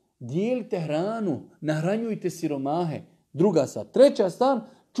 dijelite hranu, nahranjujte siromahe. Druga stvar. Treća stvar,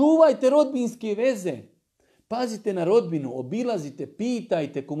 čuvajte rodbinske veze. Pazite na rodbinu, obilazite,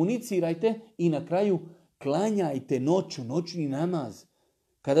 pitajte, komunicirajte i na kraju klanjajte noćni namaz.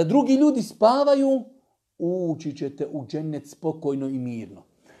 Kada drugi ljudi spavaju, ući ćete u džennet spokojno i mirno.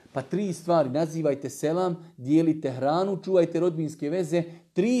 Pa 3 stvari, nazivajte selam, dijelite hranu, čuvajte rodbinske veze.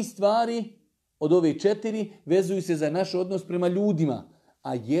 3 stvari od ove 4 vezuju se za naš odnos prema ljudima,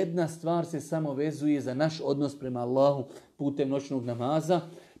 a jedna stvar se samo vezuje za naš odnos prema Allahu putem noćnog namaza.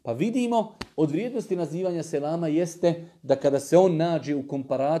 Pa vidimo, od vrijednosti nazivanja selama jeste da kada se on nađe u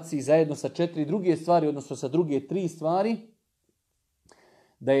komparaciji zajedno sa 4 druge stvari, odnosno sa druge 3 stvari,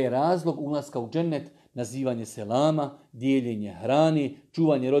 da je razlog ulaska u džennet nazivanje selama, dijeljenje hrane,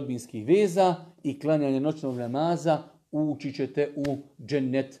 čuvanje rodbinskih veza i klanjanje noćnog namaza. Ući ćete u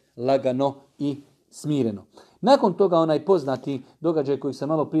džennet lagano i smireno. Nakon toga onaj poznati događaj koji sam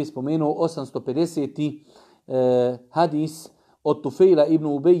malo prije spomenuo, 850. Hadis od Tufejla ibn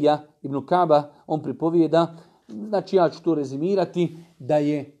Ubeja ibn Ka'ba, on pripovijeda, znači ja ću to rezimirati, da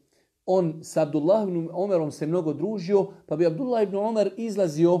je on s Abdullah ibn Omerom se mnogo družio, pa bi Abdullah ibn Omer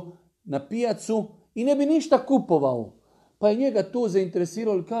izlazio na pijacu i ne bi ništa kupovao. Pa je njega to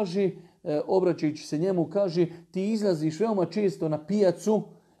zainteresiralo i kaže, obraćajući se njemu, kaže: ti izlaziš veoma često na pijacu,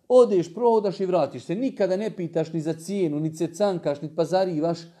 odeš, prohodaš i vratiš se. Nikada ne pitaš ni za cijenu, ni cecankaš, ni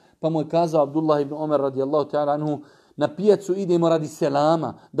pazarivaš. Pa mu je kazao Abdullah ibn Omer radijallahu ta'ala anhu: na pijacu idemo radi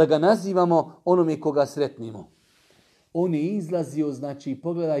selama, da ga nazivamo onome koga sretnimo. On je izlazio, znači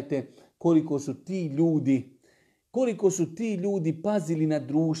pogledajte koliko su ti ljudi pazili na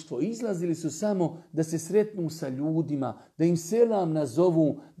društvo. Izlazili su samo da se sretnu sa ljudima, da im selam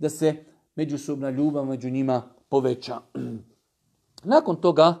nazovu, da se međusobna ljubav među njima poveća. Nakon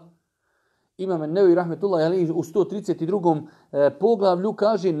toga, Imam An-Nevevi rahmetullahi alejhi u 132. poglavlju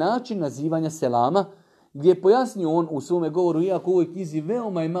kaže način nazivanja selama, gdje je pojasnio on u svome govoru, iako u ovoj knjizi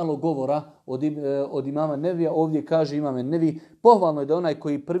veoma je malo govora od imama Nevija, ovdje kaže Imam An-Nevevi, pohvalno je da onaj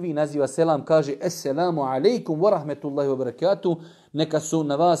koji prvi naziva selam kaže: Esselamu alejkum wa rahmetullahi wa barakatuh, neka su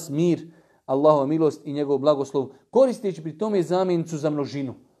na vas mir, Allahova milost i njegov blagoslov, koristeći pri tome zamjenicu za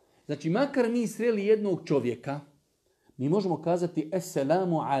množinu. Znači, makar mi sreli jednog čovjeka, mi možemo kazati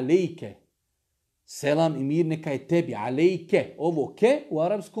Esselamu alejke. Selam i mir neka je tebi, alejke. Ovo ke u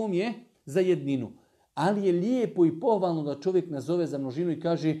arapskom je za jedninu. Ali je lijepo i pohvalno da čovjek nazove za množinu i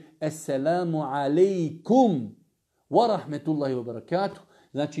kaže Esselamu alejkum wa rahmetullahi wa barakatuh.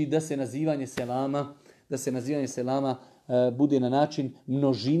 Znači da se nazivanje selama bude na način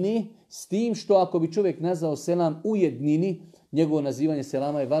množine, s tim što ako bi čovjek nazvao selam u jednini, njegovo nazivanje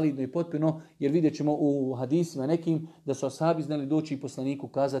selama je validno i potpuno, jer vidjet ćemo u hadisima nekim da su ashabi znali doći i poslaniku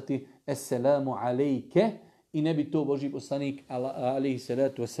kazati Esselamu alejke i ne bi to Božji poslanik alejhi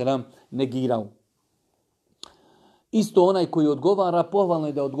salatu vesselam negirao. Isto onaj koji odgovara, pohvalno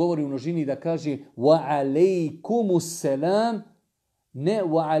je da odgovori u množini da kaže wa alejkumus selam, ne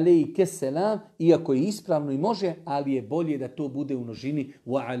wa alejke selam, iako je ispravno i može, ali je bolje da to bude u množini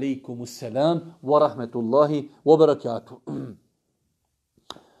wa alejkumus selam wa rahmetullahi wa barakatuh.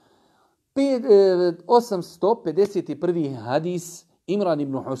 851. hadis, Imran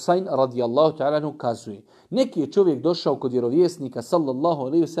ibn Husayn radijallahu ta'ala anhu kazuje: neki je čovjek došao kod vjerovjesnika sallallahu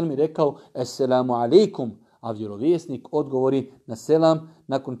alejhi ve sellem i rekao Esselamu alejkum, a vjerovjesnik odgovori na selam,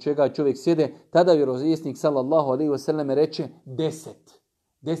 nakon čega čovjek sjede, tada vjerovjesnik sallallahu alejhi ve sellem reče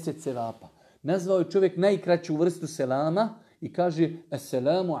 10 sevapa. Nazvao je čovjek najkraću vrstu selama i kaže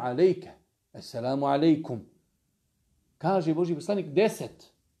Esselamu alejke, Esselamu alejkum. Kaže Božji poslanik 10.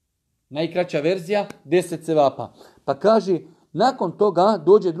 Najkraća verzija 10 sevapa. Pa kaže, nakon toga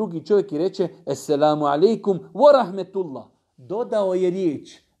dođe drugi čovjek i reče Esselamu alejkum wa rahmetullah. dodao je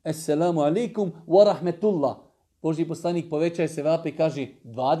riječ Assalamu alaikum wa rahmetullah. Božji poslanik povećaje se vape i kaže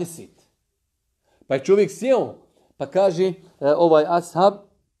 20. Pa je čovjek sjeo, pa kaže ovaj ashab,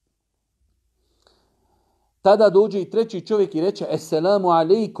 tada dođe i treći čovjek i reče Assalamu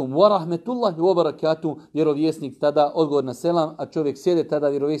alaikum wa rahmetullahi wa barakatuh. Vjerovjesnik tada odgovor na selam, a čovjek sjede, tada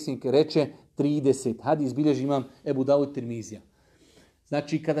vjerovjesnik reče 30. Hadis bilježi imam Ebu Davud Tirmizija.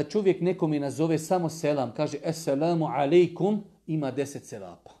 Znači, kada čovjek nekome nazove samo selam, kaže Assalamu alaikum, ima 10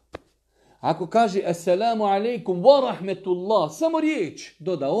 sevapa. Ako kaže Assalamu alaikum wa rahmetullah, samo riječ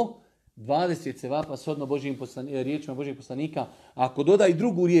dodao, 20 sevapa shodno riječima Božijeg poslanika. Ako doda i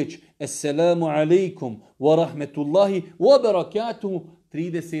drugu riječ Assalamu alaikum wa rahmetullahi wa barakatuhu,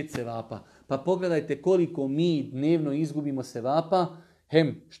 30 sevapa. Pa pogledajte koliko mi dnevno izgubimo sevapa,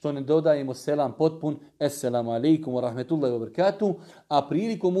 hem što ne dodajemo selam potpun Assalamu alaikum wa rahmetullahi wa barakatuhu, a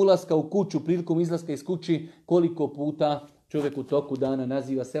prilikom ulaska u kuću, prilikom izlaska iz kući, koliko puta čovjek u toku dana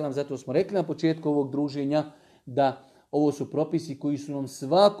naziva selam. Zato smo rekli na početku ovog druženja da ovo su propisi koji su nam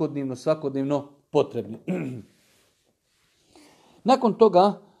svakodnevno potrebni. Nakon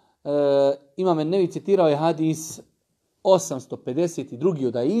toga Imam Nevi citirao je hadis 852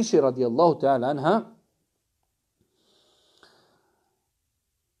 od Aiše radijallahu ta'ala anha.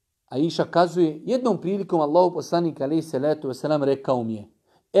 Aiša kazuje, jednom prilikom Allahu poslanik alejhi salatu vesselam rekao mi je: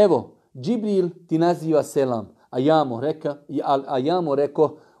 evo, Džibril ti naziva selam, a ja mu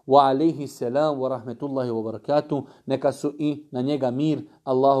rekao wa alejhi selam wa rahmetullahi wa barakatuh, neka su i na njega mir,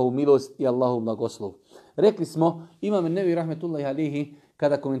 Allahu milost i Allahu blagoslov. Rekli smo, Imam Nevi rahmetullahi alejhi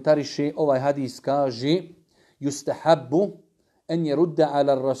kada komentariše ovaj hadis kaže: yustahabbu an yarudda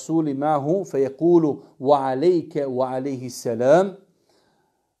ala rasuli ma'hu fa yaqulu wa alejke wa alejhi selam.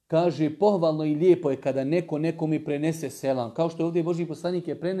 Kaže, pohvalno i lijepo je kada neko nekome prenese selam. Kao što je ovdje Božji poslanik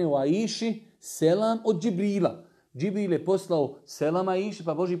je preneo Aiši selam od Džibrila. Džibril je poslao selam Aiši,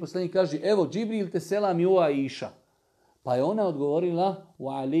 pa Božji poslanik kaže, evo Džibril te selam i o Aiša. Pa je ona odgovorila,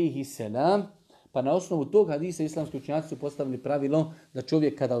 wa alejhi selam. Pa na osnovu tog hadisa islamski učenjaci su postavili pravilo da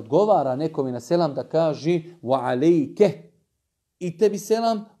čovjek kada odgovara nekome na selam da kaže wa alejke. I tebi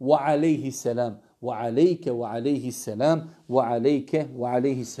selam, wa alejhi selam. Wa alejke, wa alejhi selam, wa alejke, wa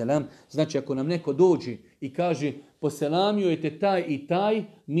alejhi selam. Znači, ako nam neko dođe i kaže poselamio je te taj i taj,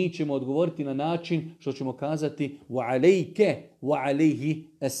 mi ćemo odgovoriti na način što ćemo kazati wa alejke, wa alejhi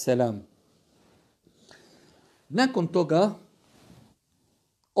selam. Nakon toga,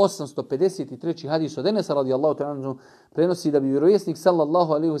 853. hadis od Enesa radijallahu ta'ala prenosi da bi vjerovjesnik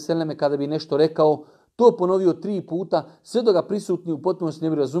sallallahu alejhi ve selleme kada bi nešto rekao, to ponovio 3 puta, sve do ga prisutni u potpunosti ne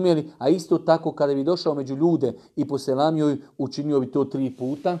bi razumjeli, a isto tako kada bi došao među ljude i poselamio, učinio bi to 3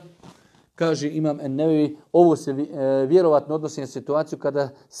 puta. Kaže Imam En-Nevevi, ovo se vjerovatno odnosi na situaciju kada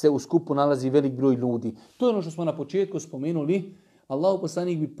se u skupu nalazi velik broj ljudi. To je ono što smo na početku spomenuli. Allahu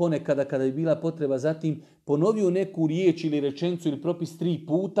poslanik bi ponekada, kada bi bila potreba zatim, ponovio neku riječ ili rečenicu ili propis 3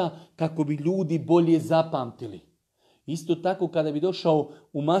 puta kako bi ljudi bolje zapamtili. Isto tako kada bi došao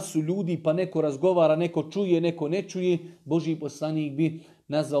u masu ljudi pa neko razgovara, neko čuje, neko ne čuje, Božji poslanik bi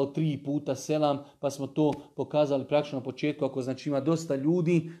nazvao 3 puta selam, pa smo to pokazali praktično na početku. Ako znači ima dosta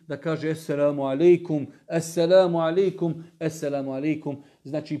ljudi da kaže assalamu alaikum, assalamu alaikum, assalamu alaikum,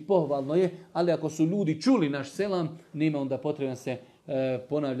 znači pohvalno je, ali ako su ljudi čuli naš selam, nema onda potrebno se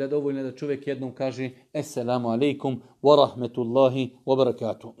ponavlja, dovoljno da čovjek jednom kaže assalamu alaikum wa rahmetullahi wa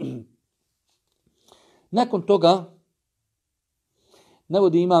barakatuh. Nakon toga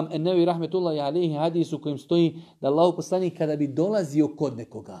navodi Imam En-Nevi rahmetullahi alejhi hadis u kojem stoji da Allahu poslanik kada bi dolazio kod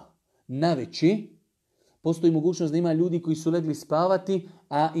nekoga naveći, postoji mogućnost da ima ljudi koji su legli spavati,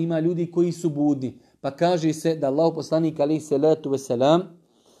 a ima ljudi koji su budni. Pa kaže se da Allahu poslanik alejhi salatu vesselam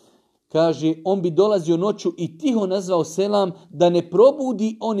kaže, on bi dolazio noću i tiho nazvao selam da ne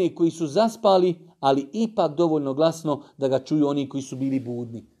probudi one koji su zaspali, ali ipak dovoljno glasno da ga čuju oni koji su bili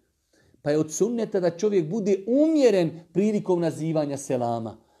budni. Pa je od sunneta da čovjek bude umjeren prilikom nazivanja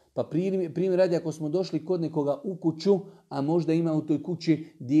selama. Pa primjer radi, ako smo došli kod nekoga u kuću, a možda ima u toj kući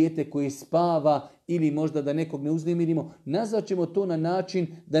dijete koje spava ili možda da nekog ne uznemirimo, nazvat ćemo to na način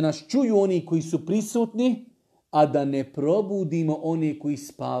da nas čuju oni koji su prisutni, a da ne probudimo oni koji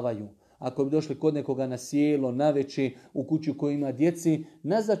spavaju. Ako bi došli kod nekoga na sjelo, naveče, u kuću koja ima djeci,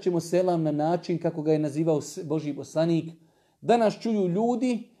 nazvat ćemo selam na način kako ga je nazivao Božji poslanik, da nas čuju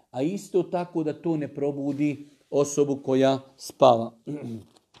ljudi, a isto tako da to ne probudi osobu koja spava.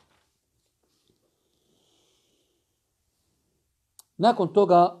 Nakon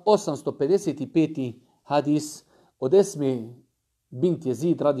toga 855. hadis od Esme bint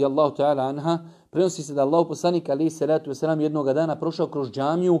Jezid radijallahu ta'ala anha, prenosi se da Allahu poslanik alejhi salatu vesselam jednoga dana prošao kroz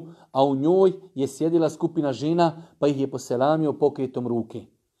džamiju, a u njoj je sjedila skupina žena, pa ih je poselamio pokretom ruke.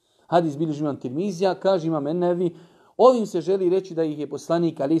 Hadis bilježi imam Tirmizija, kaže imam Ennevi, ovim se želi reći da ih je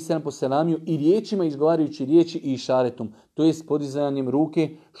poslanik alejhi selam poselamio i riječima izgovarajući riječi i išaretom, to jest podizanjem ruke,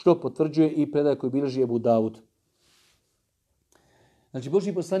 što potvrđuje i predaj koji bilježi Ebu Davud. Znači,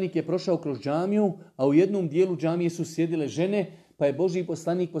 Božji poslanik je prošao kroz džamiju, a u jednom dijelu džamije su sjedile žene, pa je Božji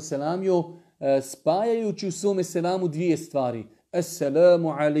poslanik poselamio spajajući u svome selamu dvije stvari. Assalamu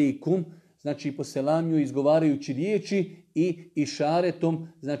alaikum, znači poselamio izgovarajući riječi i išaretom,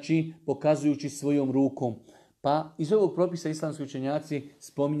 znači pokazujući svojom rukom. Pa iz ovog propisa islamski učenjaci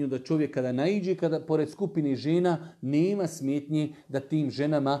spominju da čovjek kada naiđe, kada pored skupine žena, nema smetnje da tim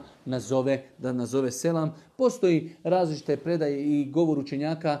ženama nazove selam. Postoji različite predaje i govor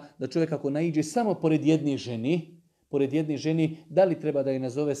učenjaka da čovjek ako naiđe samo pored jedne ženi, da li treba da je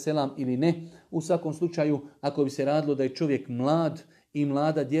nazove selam ili ne. U svakom slučaju, ako bi se radilo da je čovjek mlad i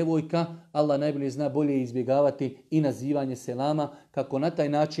mlada djevojka, Allah najbolje zna, bolje izbjegavati i nazivanje selama, kako na taj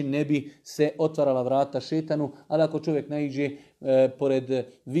način ne bi se otvarala vrata šetanu, ali ako čovjek naiđe pored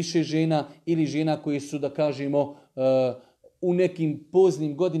više žena ili žena koji su, da kažemo, u nekim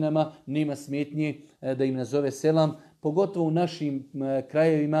poznim godinama, nema smetnje da im nazove selam, pogotovo u našim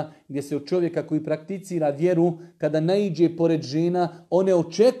krajevima gdje se od čovjeka koji prakticira vjeru, kada naiđe pored žena, one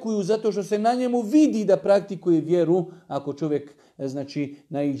očekuju zato što se na njemu vidi da praktikuje vjeru. Ako čovjek znači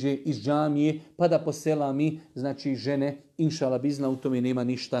naiđe iz džamije pa da poselami znači žene, inšala bizna, u tome nema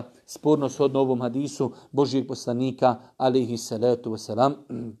ništa sporno shodno ovom hadisu Božijeg poslanika alejhi salatu vesselam.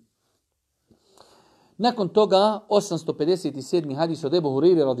 Nakon toga, 857. hadis od Ebu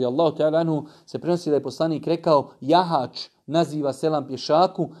Hurajre radijallahu ta'ala anhu se prenosi da je poslanik rekao: jahač naziva selam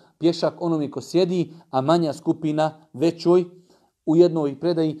pješaku, pješak onome ko sjedi, a manja skupina većoj. U jednoj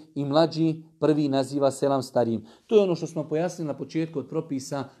predaji i mlađi prvi naziva selam starijim. To je ono što smo pojasnili na početku od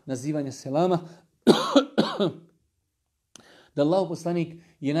propisa nazivanja selama. Da Allahov poslanik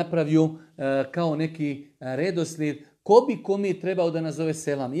je napravio kao neki redoslijed ko bi kome trebao da nazove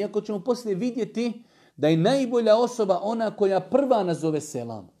selam. Iako ćemo poslije vidjeti da je najbolja osoba ona koja prva nazove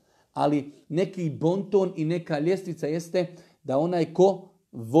selam. Ali neki bonton i neka ljestvica jeste da onaj ko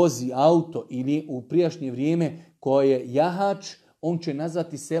vozi auto ili u prijašnje vrijeme ko je jahač, on će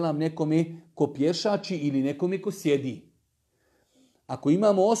nazvati selam nekome ko pješači ili nekome ko sjedi. Ako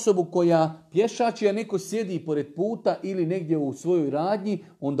imamo osobu koja pješači, a neko sjedi pored puta ili negdje u svojoj radnji,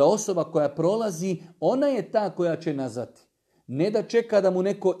 onda osoba koja prolazi, ona je ta koja će nazvati. Ne da čeka da mu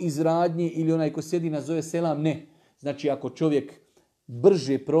neko iz radnje ili onaj ko sjedi nazove selam, ne. Znači ako čovjek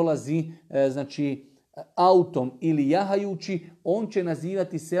brže prolazi, znači autom ili jahajući, on će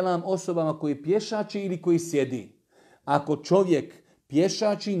nazivati selam osobama koji pješači ili koji sjedi. Ako čovjek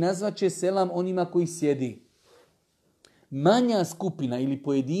pješači, nazvaće selam onima koji sjedi. Manja skupina ili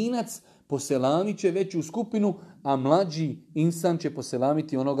pojedinac poselamit će veću skupinu, a mlađi insan će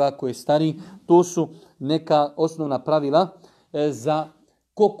poselamiti onoga koji je stariji. To su neka osnovna pravila za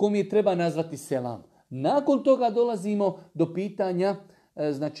kom je treba nazvati selam. Nakon toga dolazimo do pitanja,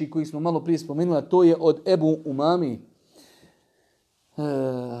 znači koji smo malo prije spomenuli, a to je od Ebu Umami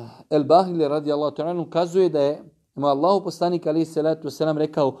El-Bahili radijallahu ta'ala kazuje da je Allahu poslanik alejhi salatu vesselam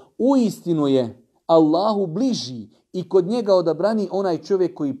rekao: uistinu je Allahu bliži i kod njega odabrani onaj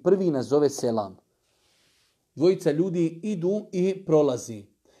čovjek koji prvi nazove selam. Dvojica ljudi idu i prolazi.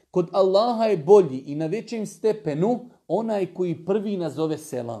 Kod Allaha je bolji i na većem stepenu onaj koji prvi nazove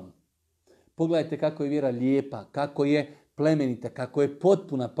selam. Pogledajte kako je vjera lijepa, kako je plemenita, kako je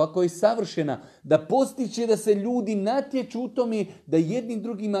potpuna, kako je savršena, da postiče da se ljudi natječu u tome da jednim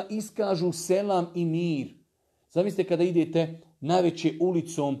drugima iskažu selam i mir. Zamislite kada idete navečer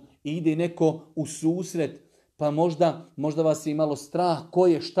ulicom i ide neko u susret, pa možda vas je malo strah ko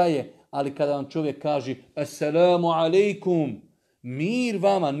je, šta je, ali kada vam čovjek kaže assalamu alaikum, mir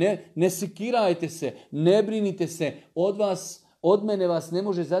vama, ne sikirajte se, ne brinite se, od mene vas ne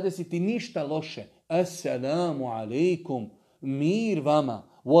može zadesiti ništa loše. Assalamu alaikum, mir vama,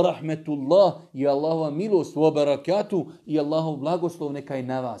 wa rahmetullah, i Allahova milost, wa barakatu, i Allahov blagoslov neka je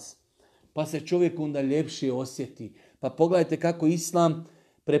na vas. Pa se čovjek onda ljepše osjeti. Pa pogledajte kako Islam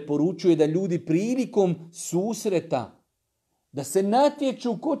preporučuje da ljudi prilikom susreta, da se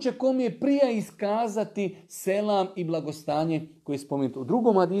natječu ko će kom je prije iskazati selam i blagostanje koje je spomenuto. U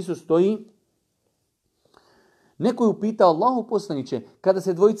drugom hadisu stoji, neko je upitao: Allahu poslaniće, kada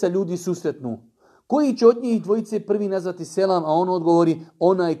se dvojica ljudi susretnu, koji će od njih dvojice prvi nazvati selam? A on odgovori: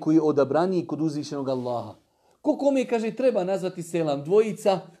 onaj koji je odabraniji kod uzvišenog Allaha. Ko kome kaže treba nazvati selam?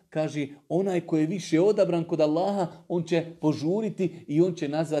 Dvojica, kaže, onaj ko je više odabran kod Allaha, on će požuriti i on će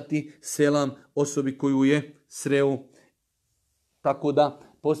nazvati selam osobi koju je sreo. Tako da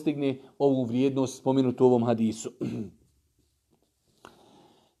postigne ovu vrijednost spomenutu u ovom hadisu.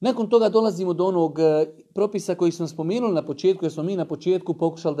 Nakon toga dolazimo do onog propisa koji smo spomenuli na početku, jer smo mi na početku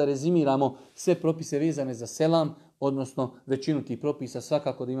pokušali da rezimiramo sve propise vezane za selam, odnosno većinu tih propisa,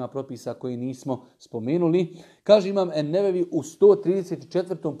 svakako da ima propisa koji nismo spomenuli. Kaže Imam En-Nevevi u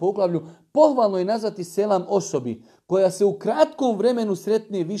 134. poglavlju, pohvalno je nazvati selam osobi koja se u kratkom vremenu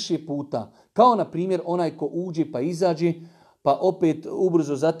sretne više puta, kao na primjer onaj ko uđe pa izađe, pa opet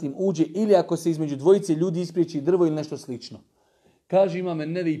ubrzo zatim uđe, ili ako se između dvojice ljudi ispriječi drvo ili nešto slično. Kaže Imam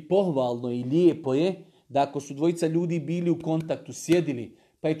En-Nevevi, pohvalno i lijepo je da ako su dvojica ljudi bili u kontaktu, sjedili,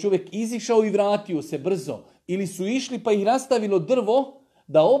 pa je čovjek izišao i vratio se brzo, ili su išli pa ih rastavilo drvo,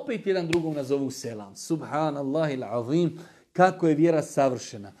 da opet jedan drugom nazovu selam. Subhanallahil azim, kako je vjera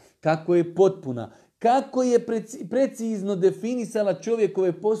savršena, kako je potpuna, kako je precizno definisala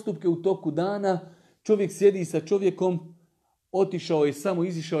čovjekove postupke u toku dana. Čovjek sjedi sa čovjekom, otišao je, samo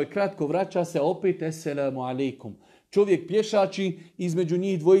izišao je, kratko vraća se, opet esselamu alaikum. Čovjek pješači, između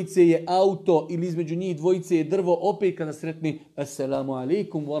njih dvojice je auto ili između njih dvojice je drvo, opet kada sretni assalamu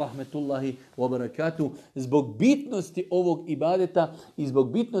alaikum wa rahmetullahi wa barakatuh. Zbog bitnosti ovog ibadeta i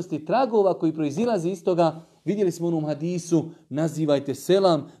zbog bitnosti tragova koji proizilaze iz toga, vidjeli smo u onom hadisu, nazivajte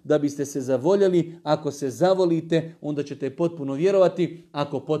selam da biste se zavoljeli. Ako se zavolite, onda ćete potpuno vjerovati.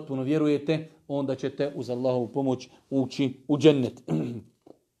 Ako potpuno vjerujete, onda ćete uz Allahovu pomoć ući u džennet.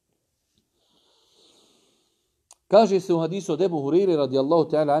 Kaže se u hadisu od Ebu Hureyre radijallahu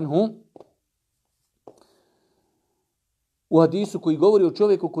ta'ala anhu, u hadisu koji govori o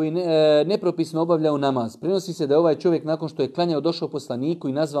čovjeku koji nepropisno obavljao namaz. Prenosi se da je ovaj čovjek nakon što je klanjao došao poslaniku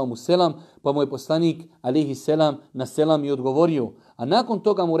i nazvao mu selam, pa mu je poslanik alejhi selam na selam i odgovorio. A nakon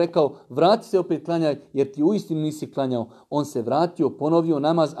toga mu rekao, vrati se opet klanjaj jer ti uistinu nisi klanjao. On se vratio, ponovio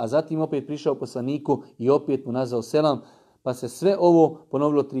namaz, a zatim opet prišao poslaniku i opet mu nazvao selam. Pa se sve ovo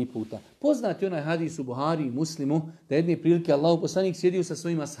ponovilo 3 puta. Poznati onaj hadis u Buhari i Muslimu, da jedne prilike Allahov poslanik sjedio sa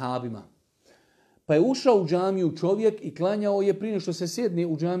svojim ashabima. Pa je ušao u džamiju čovjek i klanjao je, prije što se sjedne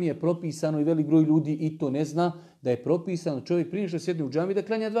u džamiji je propisano, i velik broj ljudi i to ne zna, da je propisano čovjek prije što sjedne u džamiji da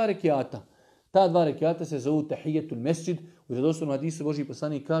klanja 2 rekiata. Ta 2 rekiata se zovu tahijetul mesdžid. U vjerodostojnom hadisu Božji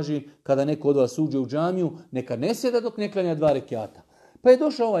poslanik kaže, kada neko od vas uđe u džamiju, neka ne sjeda dok ne klanja 2 rekiata. Pa je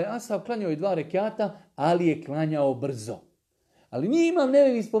došao ovaj ashab, klanjao je 2 rekiata, ali je klanjao brzo. Ali nije Imam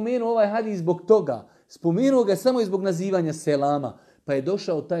Nevevi spomenuo ovaj hadis zbog toga. Spomenuo ga samo zbog nazivanja selama. Pa je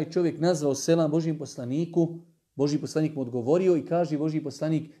došao taj čovjek, nazvao selam Božjem poslaniku. Božji poslanik mu odgovorio i kaže Božji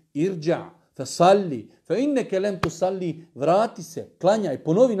poslanik, irđa, fa salli, fa inneke lem tu salli, vrati se, klanjaj,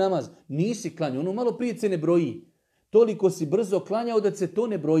 ponovi namaz. Nisi klanjao, ono malo prije se ne broji. Toliko si brzo klanjao da se to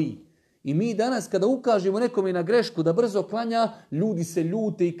ne broji. I mi danas kada ukažemo nekome na grešku da brzo klanja, ljudi se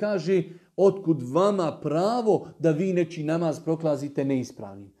ljute i kaže, otkud vama pravo da vi nečiji namaz proklazite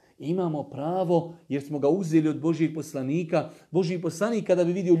neispravnim. Imamo pravo jer smo ga uzeli od Božjeg poslanika. Božji poslanik kada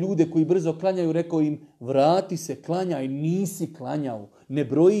bi vidio ljude koji brzo klanjaju, rekao im, vrati se, klanjaj, nisi klanjao, ne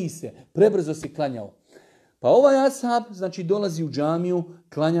broji se, prebrzo si klanjao. Pa ovaj ashab, znači dolazi u džamiju,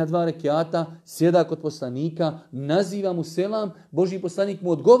 klanja 2 rekiata, sjeda kod poslanika, naziva mu selam, Božji poslanik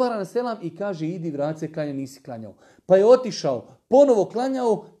mu odgovara na selam i kaže, idi vrati se, klanja, nisi klanjao. Pa je otišao, ponovo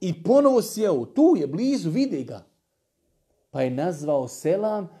klanjao i ponovo sjeo. Tu je, blizu, vidi ga. Pa je nazvao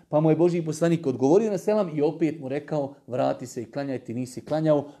selam, pa mu je Božji poslanik odgovorio na selam i opet mu rekao, vrati se i klanjaj, ti nisi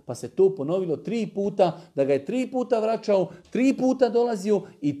klanjao. Pa se to ponovilo 3 puta, da ga je 3 puta vraćao, 3 puta dolazio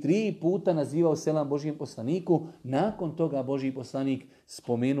i 3 puta nazivao selam Božjem poslaniku. Nakon toga Božji poslanik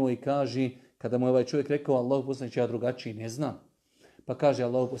spomenuo i kaže, kada mu je ovaj čovjek rekao, Allahu poslanik, ja drugačiji ne znam. Pa kaže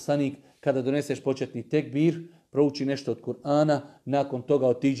Allahu poslanik, kada doneseš početni tekbir, prouči nešto od Kur'ana, nakon toga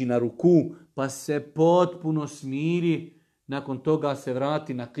otiđi na ruku, pa se potpuno smiri. Nakon toga se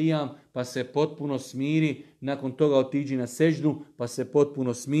vrati na qiyam, pa se potpuno smiri. Nakon toga otiđi na seždu, pa se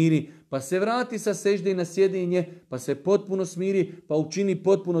potpuno smiri. Pa se vrati sa sežde na sjedinje, pa se potpuno smiri, pa učini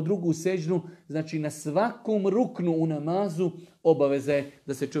potpuno drugu seždu. Znači na svakom ruknu u namazu obaveza je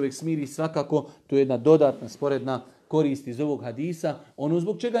da se čovjek smiri. Svakako, to je jedna dodatna, sporedna korist iz ovog hadisa. Ono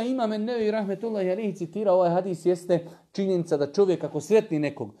zbog čega Imam En-Nevevi rahmetullahi alejhi citira ovaj hadis jeste činjenica da čovjek ako sretni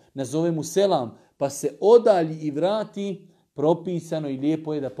nekog, nazove mu selam, pa se odalji i vrati, propisano i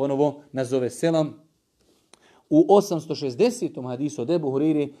lijepo je da ponovo nazove selam. U 860. hadisu od Ebu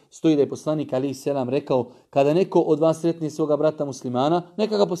Hureyre stoji da je poslanik alejhi selam rekao, kada neko od vas sretni svoga brata muslimana,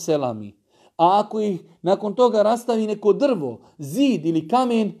 neka ga poselami. A ako ih nakon toga rastavi neko drvo, zid ili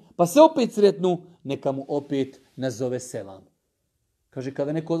kamen, pa se opet sretnu, neka mu opet nazove selam. Kaže,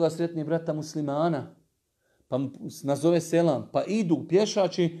 kada neko od vas sretne brata muslimana, pa mu nazove selam, pa idu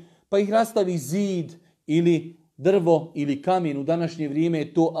pješači, pa ih rastavi zid ili drvo ili kamen, u današnje vrijeme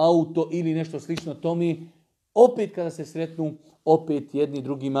je to auto ili nešto slično tome, opet kada se sretnu, opet jedni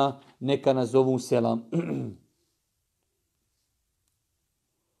drugima neka nazovu selam.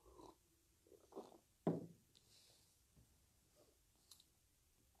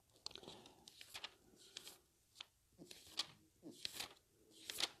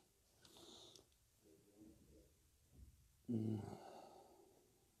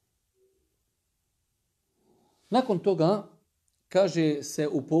 Nakon toga, kaže se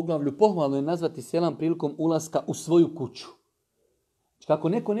u poglavlju, pohvalno je nazvati selam prilikom ulaska u svoju kuću. Kako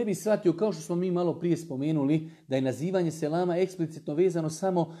neko ne bi shvatio, kao što smo mi malo prije spomenuli, da je nazivanje selama eksplicitno vezano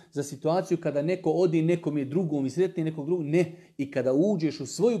samo za situaciju kada neko odi nekom je drugom i sretni nekog drugog. Ne, i kada uđeš u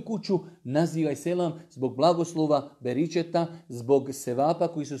svoju kuću, nazivaj selam zbog blagoslova, beričeta, zbog sevapa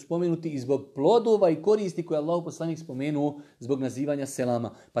koji su spomenuti i zbog plodova i koristi koje je Allah poslanik spomenuo zbog nazivanja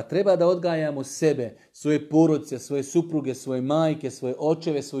selama. Pa treba da odgajamo sebe, svoje porodice, svoje supruge, svoje majke, svoje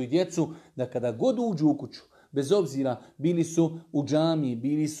očeve, svoju djecu, da kada god uđu u kuću, bez obzira, bili su u džamiji,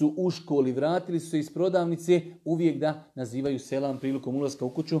 bili su u školi, vratili su se iz prodavnice, uvijek da nazivaju selam prilikom ulaska u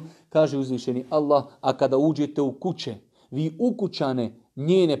kuću. Kaže uzvišeni Allah, a kada uđete u kuće, vi ukućane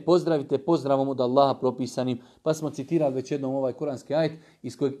njene pozdravite pozdravom od Allaha propisanim. Pa smo citirali već jednom ovaj kuranski ajet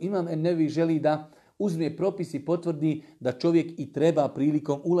iz kojeg Imam En-Nevi želi da uzme propis i potvrdi da čovjek i treba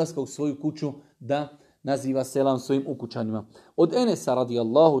prilikom ulaska u svoju kuću da naziva selam svojim ukućanima. Od Enesa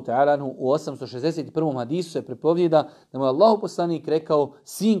radijallahu ta'ala anhu u 861. hadisu se prepovijeda da mu je Allahu poslanik rekao: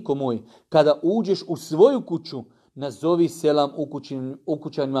 sinko moj, kada uđeš u svoju kuću, nazovi selam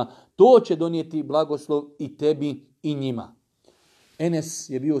ukućanima, to će donijeti blagoslov i tebi i njima. Enes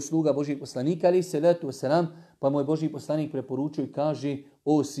je bio sluga Božijeg poslanika, ali salatu wasalam, pa mu je Božji poslanik preporučio i kaže: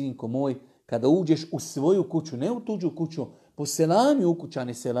 o sinko moj, kada uđeš u svoju kuću, ne u tuđu kuću, poselami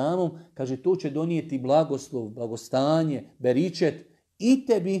ukućane selamom, kaže, to će donijeti blagoslov, blagostanje, beričet i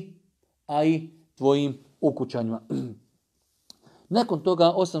tebi, a i tvojim ukućanima. Nakon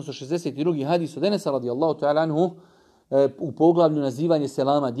toga 862. hadis od Enesa radijallahu ta'ala anhu u poglavlju nazivanje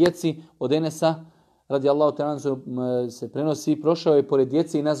selama djeci. Od Enesa radijallahu ta'ala anhu se prenosi, prošao je pored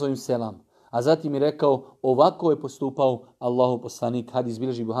djece i nazvao im selam. A zatim je rekao, ovako je postupao Allahu poslanik. Hadis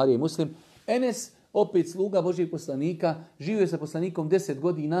bilježi Buharija i Muslim. Enes, opet sluga Božijeg poslanika, živio je sa poslanikom 10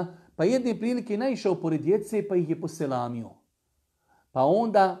 godina, pa jedne prilike naišao pored djece pa ih je poselamio. Pa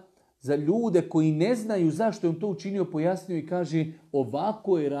onda za ljude koji ne znaju zašto je on to učinio, pojasnio i kaže,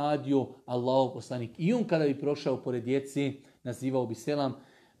 ovako je radio Allahov poslanik. I on kada bi prošao pored djece, nazivao bi selam.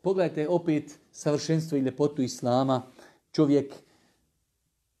 Pogledajte opet savršenstvo i ljepotu Islama. Čovjek,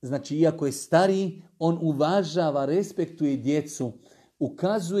 znači iako je stariji, on uvažava, respektuje djecu.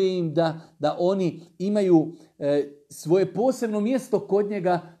 Ukazuje im da oni imaju svoje posebno mjesto kod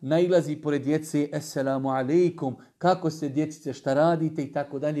njega, nailazi pored djece, esselamu alejkum, kako se djecice, šta radite i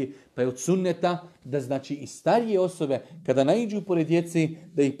tako dalje. Pa je od sunneta da znači i starije osobe kada naiđu pored djece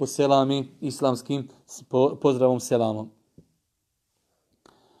da ih poselami islamskim pozdravom selamom.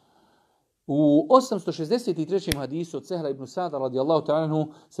 U 863. hadisu od Sehla ibn Sada radijallahu ta'ala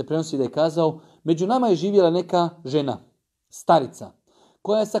anhu se prenosi da je kazao: među nama je živjela neka žena, starica,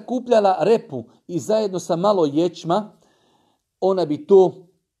 koja je sakupljala repu i zajedno sa malo ječma, ona bi to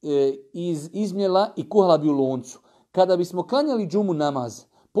izmjela i kuhala bi u loncu. Kada bismo klanjali džumu namaz,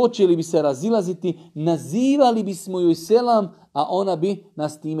 počeli bi se razilaziti, nazivali bismo joj selam, a ona bi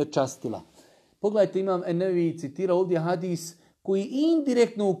nas time častila. Pogledajte, Imam En-Nevi citira ovdje hadis koji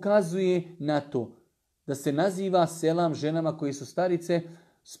indirektno ukazuje na to da se naziva selam ženama koje su starice.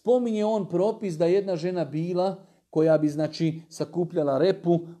 Spominje on propis da jedna žena bila koja bi znači sakupljala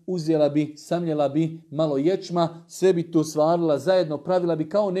repu, uzela bi, samljela bi malo ječma, sve bi to svarila zajedno, pravila bi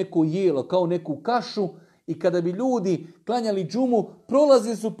kao neko jelo, kao neku kašu, i kada bi ljudi klanjali džumu,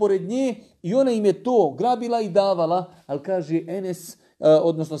 prolazili su pored nje i ona im je to grabila i davala, ali kaže Enes,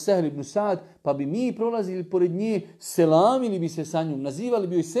 odnosno Sehl ibn Sad, pa bi mi prolazili pored nje, selamili bi se sa njom, nazivali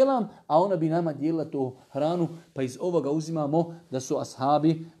bi joj selam, a ona bi nama dijelila tu hranu. Pa iz ovoga uzimamo da su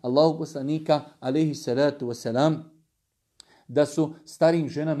ashabi Allahog poslanika, alejhi salatu wasalam, da su starijim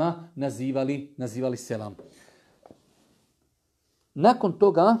ženama nazivali selam. Nakon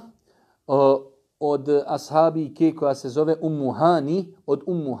toga, od ashabike koja se zove Ummu Hani, od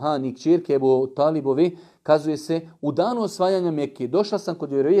Ummu Hani, kćerke Ebu Talibove, kazuje se, u danu osvajanja Mekke došla sam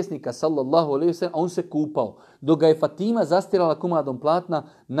kod vjerovjesnika sallallahu alejhi ve sellem, a on se kupao. Dok ga je Fatima zastirala komadom platna,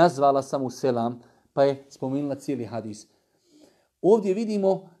 nazvala sam mu selam, pa je spomenula cijeli hadis. Ovdje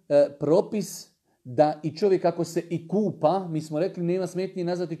vidimo propis da i čovjek ako se i kupa, mi smo rekli nema smetnje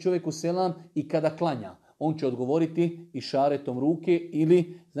nazvati čovjeku selam i kada klanja. On će odgovoriti išaretom ruke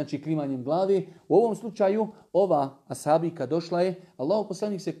ili znači klimanjem glavi. U ovom slučaju ova ashabika došla je, Allahov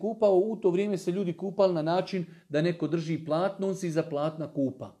poslanik se kupao, u to vrijeme se ljudi kupali na način da neko drži platno, on se iza platna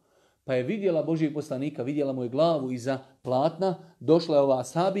kupa. Pa je vidjela Božijeg poslanika, vidjela mu je glavu iza platna, došla je ova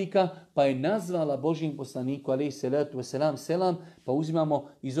ashabika, pa je nazvala Božijem poslaniku, alejhi salatu vesselam, selam, pa uzimamo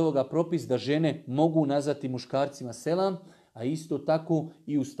iz ovoga propis da žene mogu nazvati muškarcima selam, a isto tako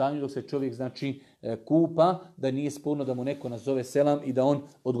i u stanju dok se čovjek znači kupa, da nije sporno da mu neko nazove selam i da on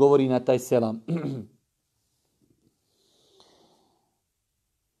odgovori na taj selam.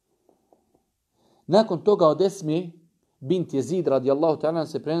 Nakon toga od Esme bint Jezid radijallahu ta'ala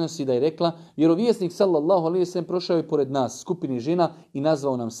se prenosi da je rekla, vjerovjesnik sallallahu alejhi ve sellem prošao je pored nas, skupini žena, i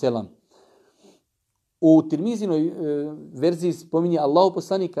nazvao nam selam. U Tirmizinoj verziji spominje Allahu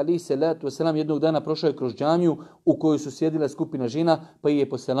poslanik alejhi salatu vesselam jednog dana prošao je kroz džamiju u kojoj su sjedile skupina žena, pa je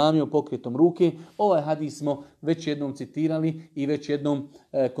poselamio pokretom ruke. Ovaj hadis smo već jednom citirali i već jednom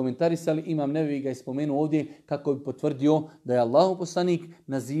komentarisali. Imam Nevevi ga je spomenuo ovdje kako bi potvrdio da je Allahu poslanik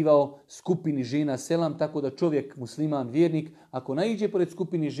nazivao skupini žena selam, tako da čovjek, musliman, vjernik, ako naiđe pored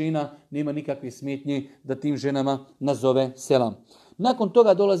skupini žena, nema nikakve smetnje da tim ženama nazove selam. Nakon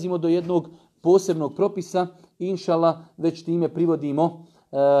toga dolazimo do jednog posebnog propisa, inšallah već time privodimo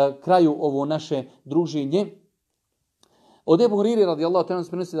kraju ovo naše druženje. Od Ebu Hurire radijallahu ta'ala se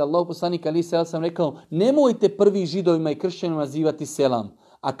prenosi da Allahu poslanik alejhi salatu vesselam rekao, nemojte prvi židovima i kršćanima nazivati selam,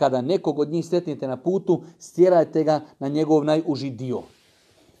 a kada nekog od njih sretnete na putu, stjerajte ga na njegov najuži dio.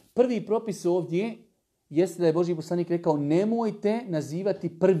 Prvi propis ovdje jeste da je Božji poslanik rekao, nemojte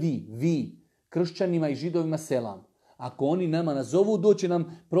nazivati prvi vi kršćanima i židovima selam. Ako oni nama nazovu, doće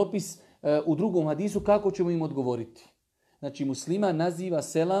nam propis u drugom hadisu kako ćemo im odgovoriti. Znači musliman naziva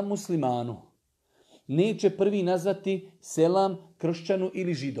selam muslimanu. Neće prvi nazvati selam kršćanu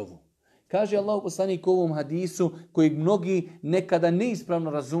ili židovu. Kaže Allahu poslanik u ovom hadisu kojeg mnogi nekada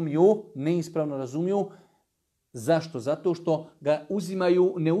neispravno razumiju. Zašto? Zato što ga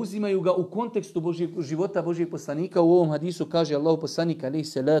ne uzimaju ga u kontekstu života Božijeg poslanika. U ovom hadisu kaže Allahu poslanik alejhi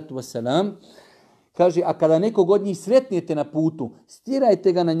salatu vesselam, kaže, a kada nekog od njih sretnete na putu,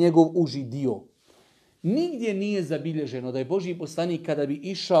 stjerajte ga na njegov uži dio. Nigdje nije zabilježeno da je Božji poslanik kada bi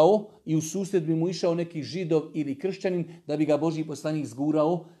išao i u susret bi mu išao neki židov ili kršćanin, da bi ga Božji poslanik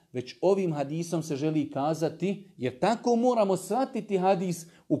zgurao, već ovim hadisom se želi kazati, jer tako moramo shvatiti hadis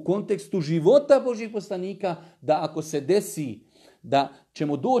u kontekstu života Božjeg poslanika, da ako se desi da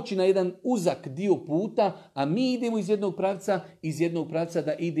ćemo doći na jedan uzak dio puta, a mi idemo iz jednog pravca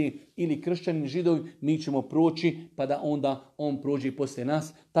da ide ili kršćanin židovi, mi ćemo proći pa da onda on prođe poslije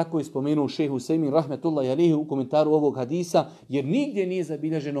nas. Tako je spomenuo šejh Usejmin rahmetullahi alejhi u komentaru ovog hadisa, jer nigdje nije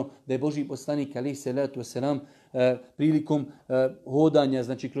zabilježeno da je Božji poslanik alejhi salatu vesselam prilikom hodanja,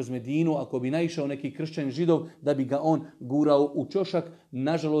 znači kroz Medinu, ako bi naišao neki kršćanin židov, da bi ga on gurao u ćošak.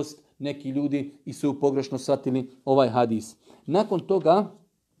 Nažalost, neki ljudi i su pogrešno shvatili ovaj hadis. Nakon toga,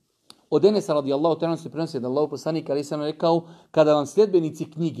 od Enesa radijallahu ta'ala se prenosi da Allahu poslanik alejhi selam rekao, kada vam sljedbenici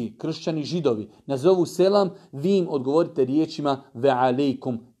knjige, kršćani židovi, nazovu selam, vi im odgovorite riječima ve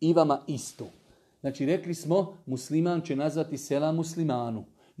alejkum, i vama isto. Znači rekli smo, musliman će nazvati selam muslimanu.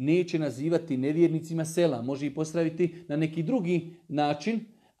 Neće nazivati nevjernicima selam, može ih postaviti na neki drugi način,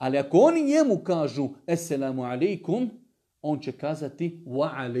 ali ako oni njemu kažu esselamu alejkum, on će kazati wa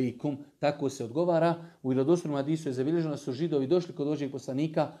alejkum. Tako se odgovara. U vjerodostojnom hadisu je zabilježeno da su židovi došli kod Božjeg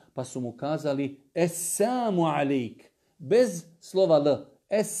poslanika pa su mu kazali esamu alejk. Bez slova l.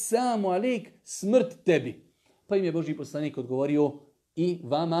 Esamu alejk, smrt tebi. Pa im je Božji poslanik odgovorio i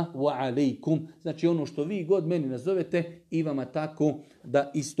vama wa alejkum. Znači ono što vi god meni nazovete, i vama tako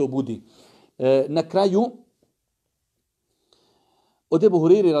da isto budi. Na kraju, od Ebu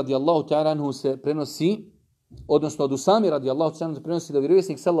Huriri radijallahu ta'ala anhu se prenosi, odnosno od Usame radijallahu ta'ala se prenosi da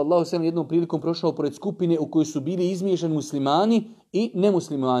vjerovjesnik sallallahu alejhi ve sellem jednom prilikom prošao pored skupine u kojoj su bili izmiješani muslimani i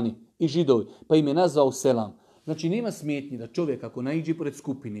nemuslimani i židovi, pa im je nazvao selam. Znači nema smetnji da čovjek ako naiđe pored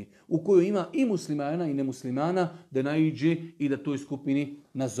skupine u kojoj ima i muslimana i nemuslimana, da naiđe i da toj skupini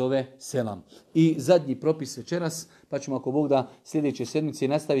nazove selam. I zadnji propis večeras, pa ćemo ako Bog da sljedeće sedmice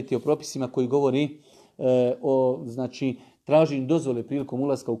nastaviti o propisima koji govori o znači traženju dozvole prilikom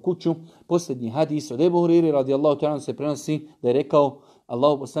ulaska u kuću. Posljednji hadis od Ebu Hurire radijallahu ta'ala se prenosi da je rekao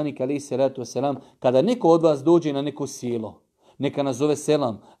Allahu poslanik alejhi salatu vesselam, kada neko od vas dođe na neko sjelo, neka nazove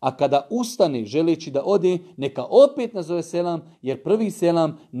selam, a kada ustane želeći da ode, neka opet nazove selam, jer prvi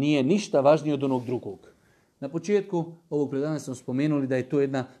selam nije ništa važniji od onog drugog. Na početku ovog predavanja smo spomenuli da je to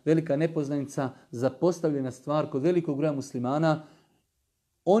jedna velika nepoznanica, zapostavljena stvar kod velikog broja muslimana.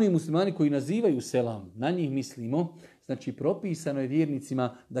 Oni muslimani koji nazivaju selam, na njih mislimo, znači propisano je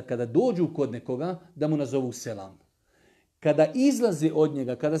vjernicima da kada dođu kod nekoga, da mu nazovu selam. Kada izlaze od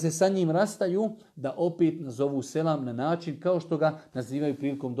njega, kada se sa njim rastaju, da opet nazovu selam na način kao što ga nazivaju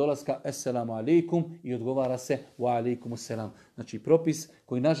prilikom dolaska Esselamu alaikum i odgovara se wa alaikumu selam. Znači propis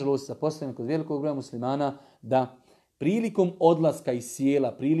koji nažalost zapostavljen kod velikog broja muslimana da prilikom odlaska iz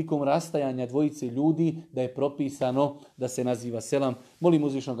sjela, prilikom rastajanja dvojice ljudi, da je propisano da se naziva selam. Molim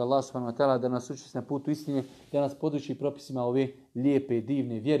uzvišnog Allah subhanahu wa ta'ala da nas učesti na putu istine, da nas poduči propisima ove lijepe,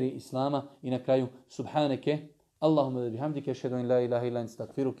 divne vjere Islama i na kraju subhaneke, Allahumma da bihamdike, šedu in la ilaha illa in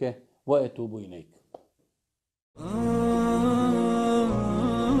stakfiruke, wa etubu ilaik.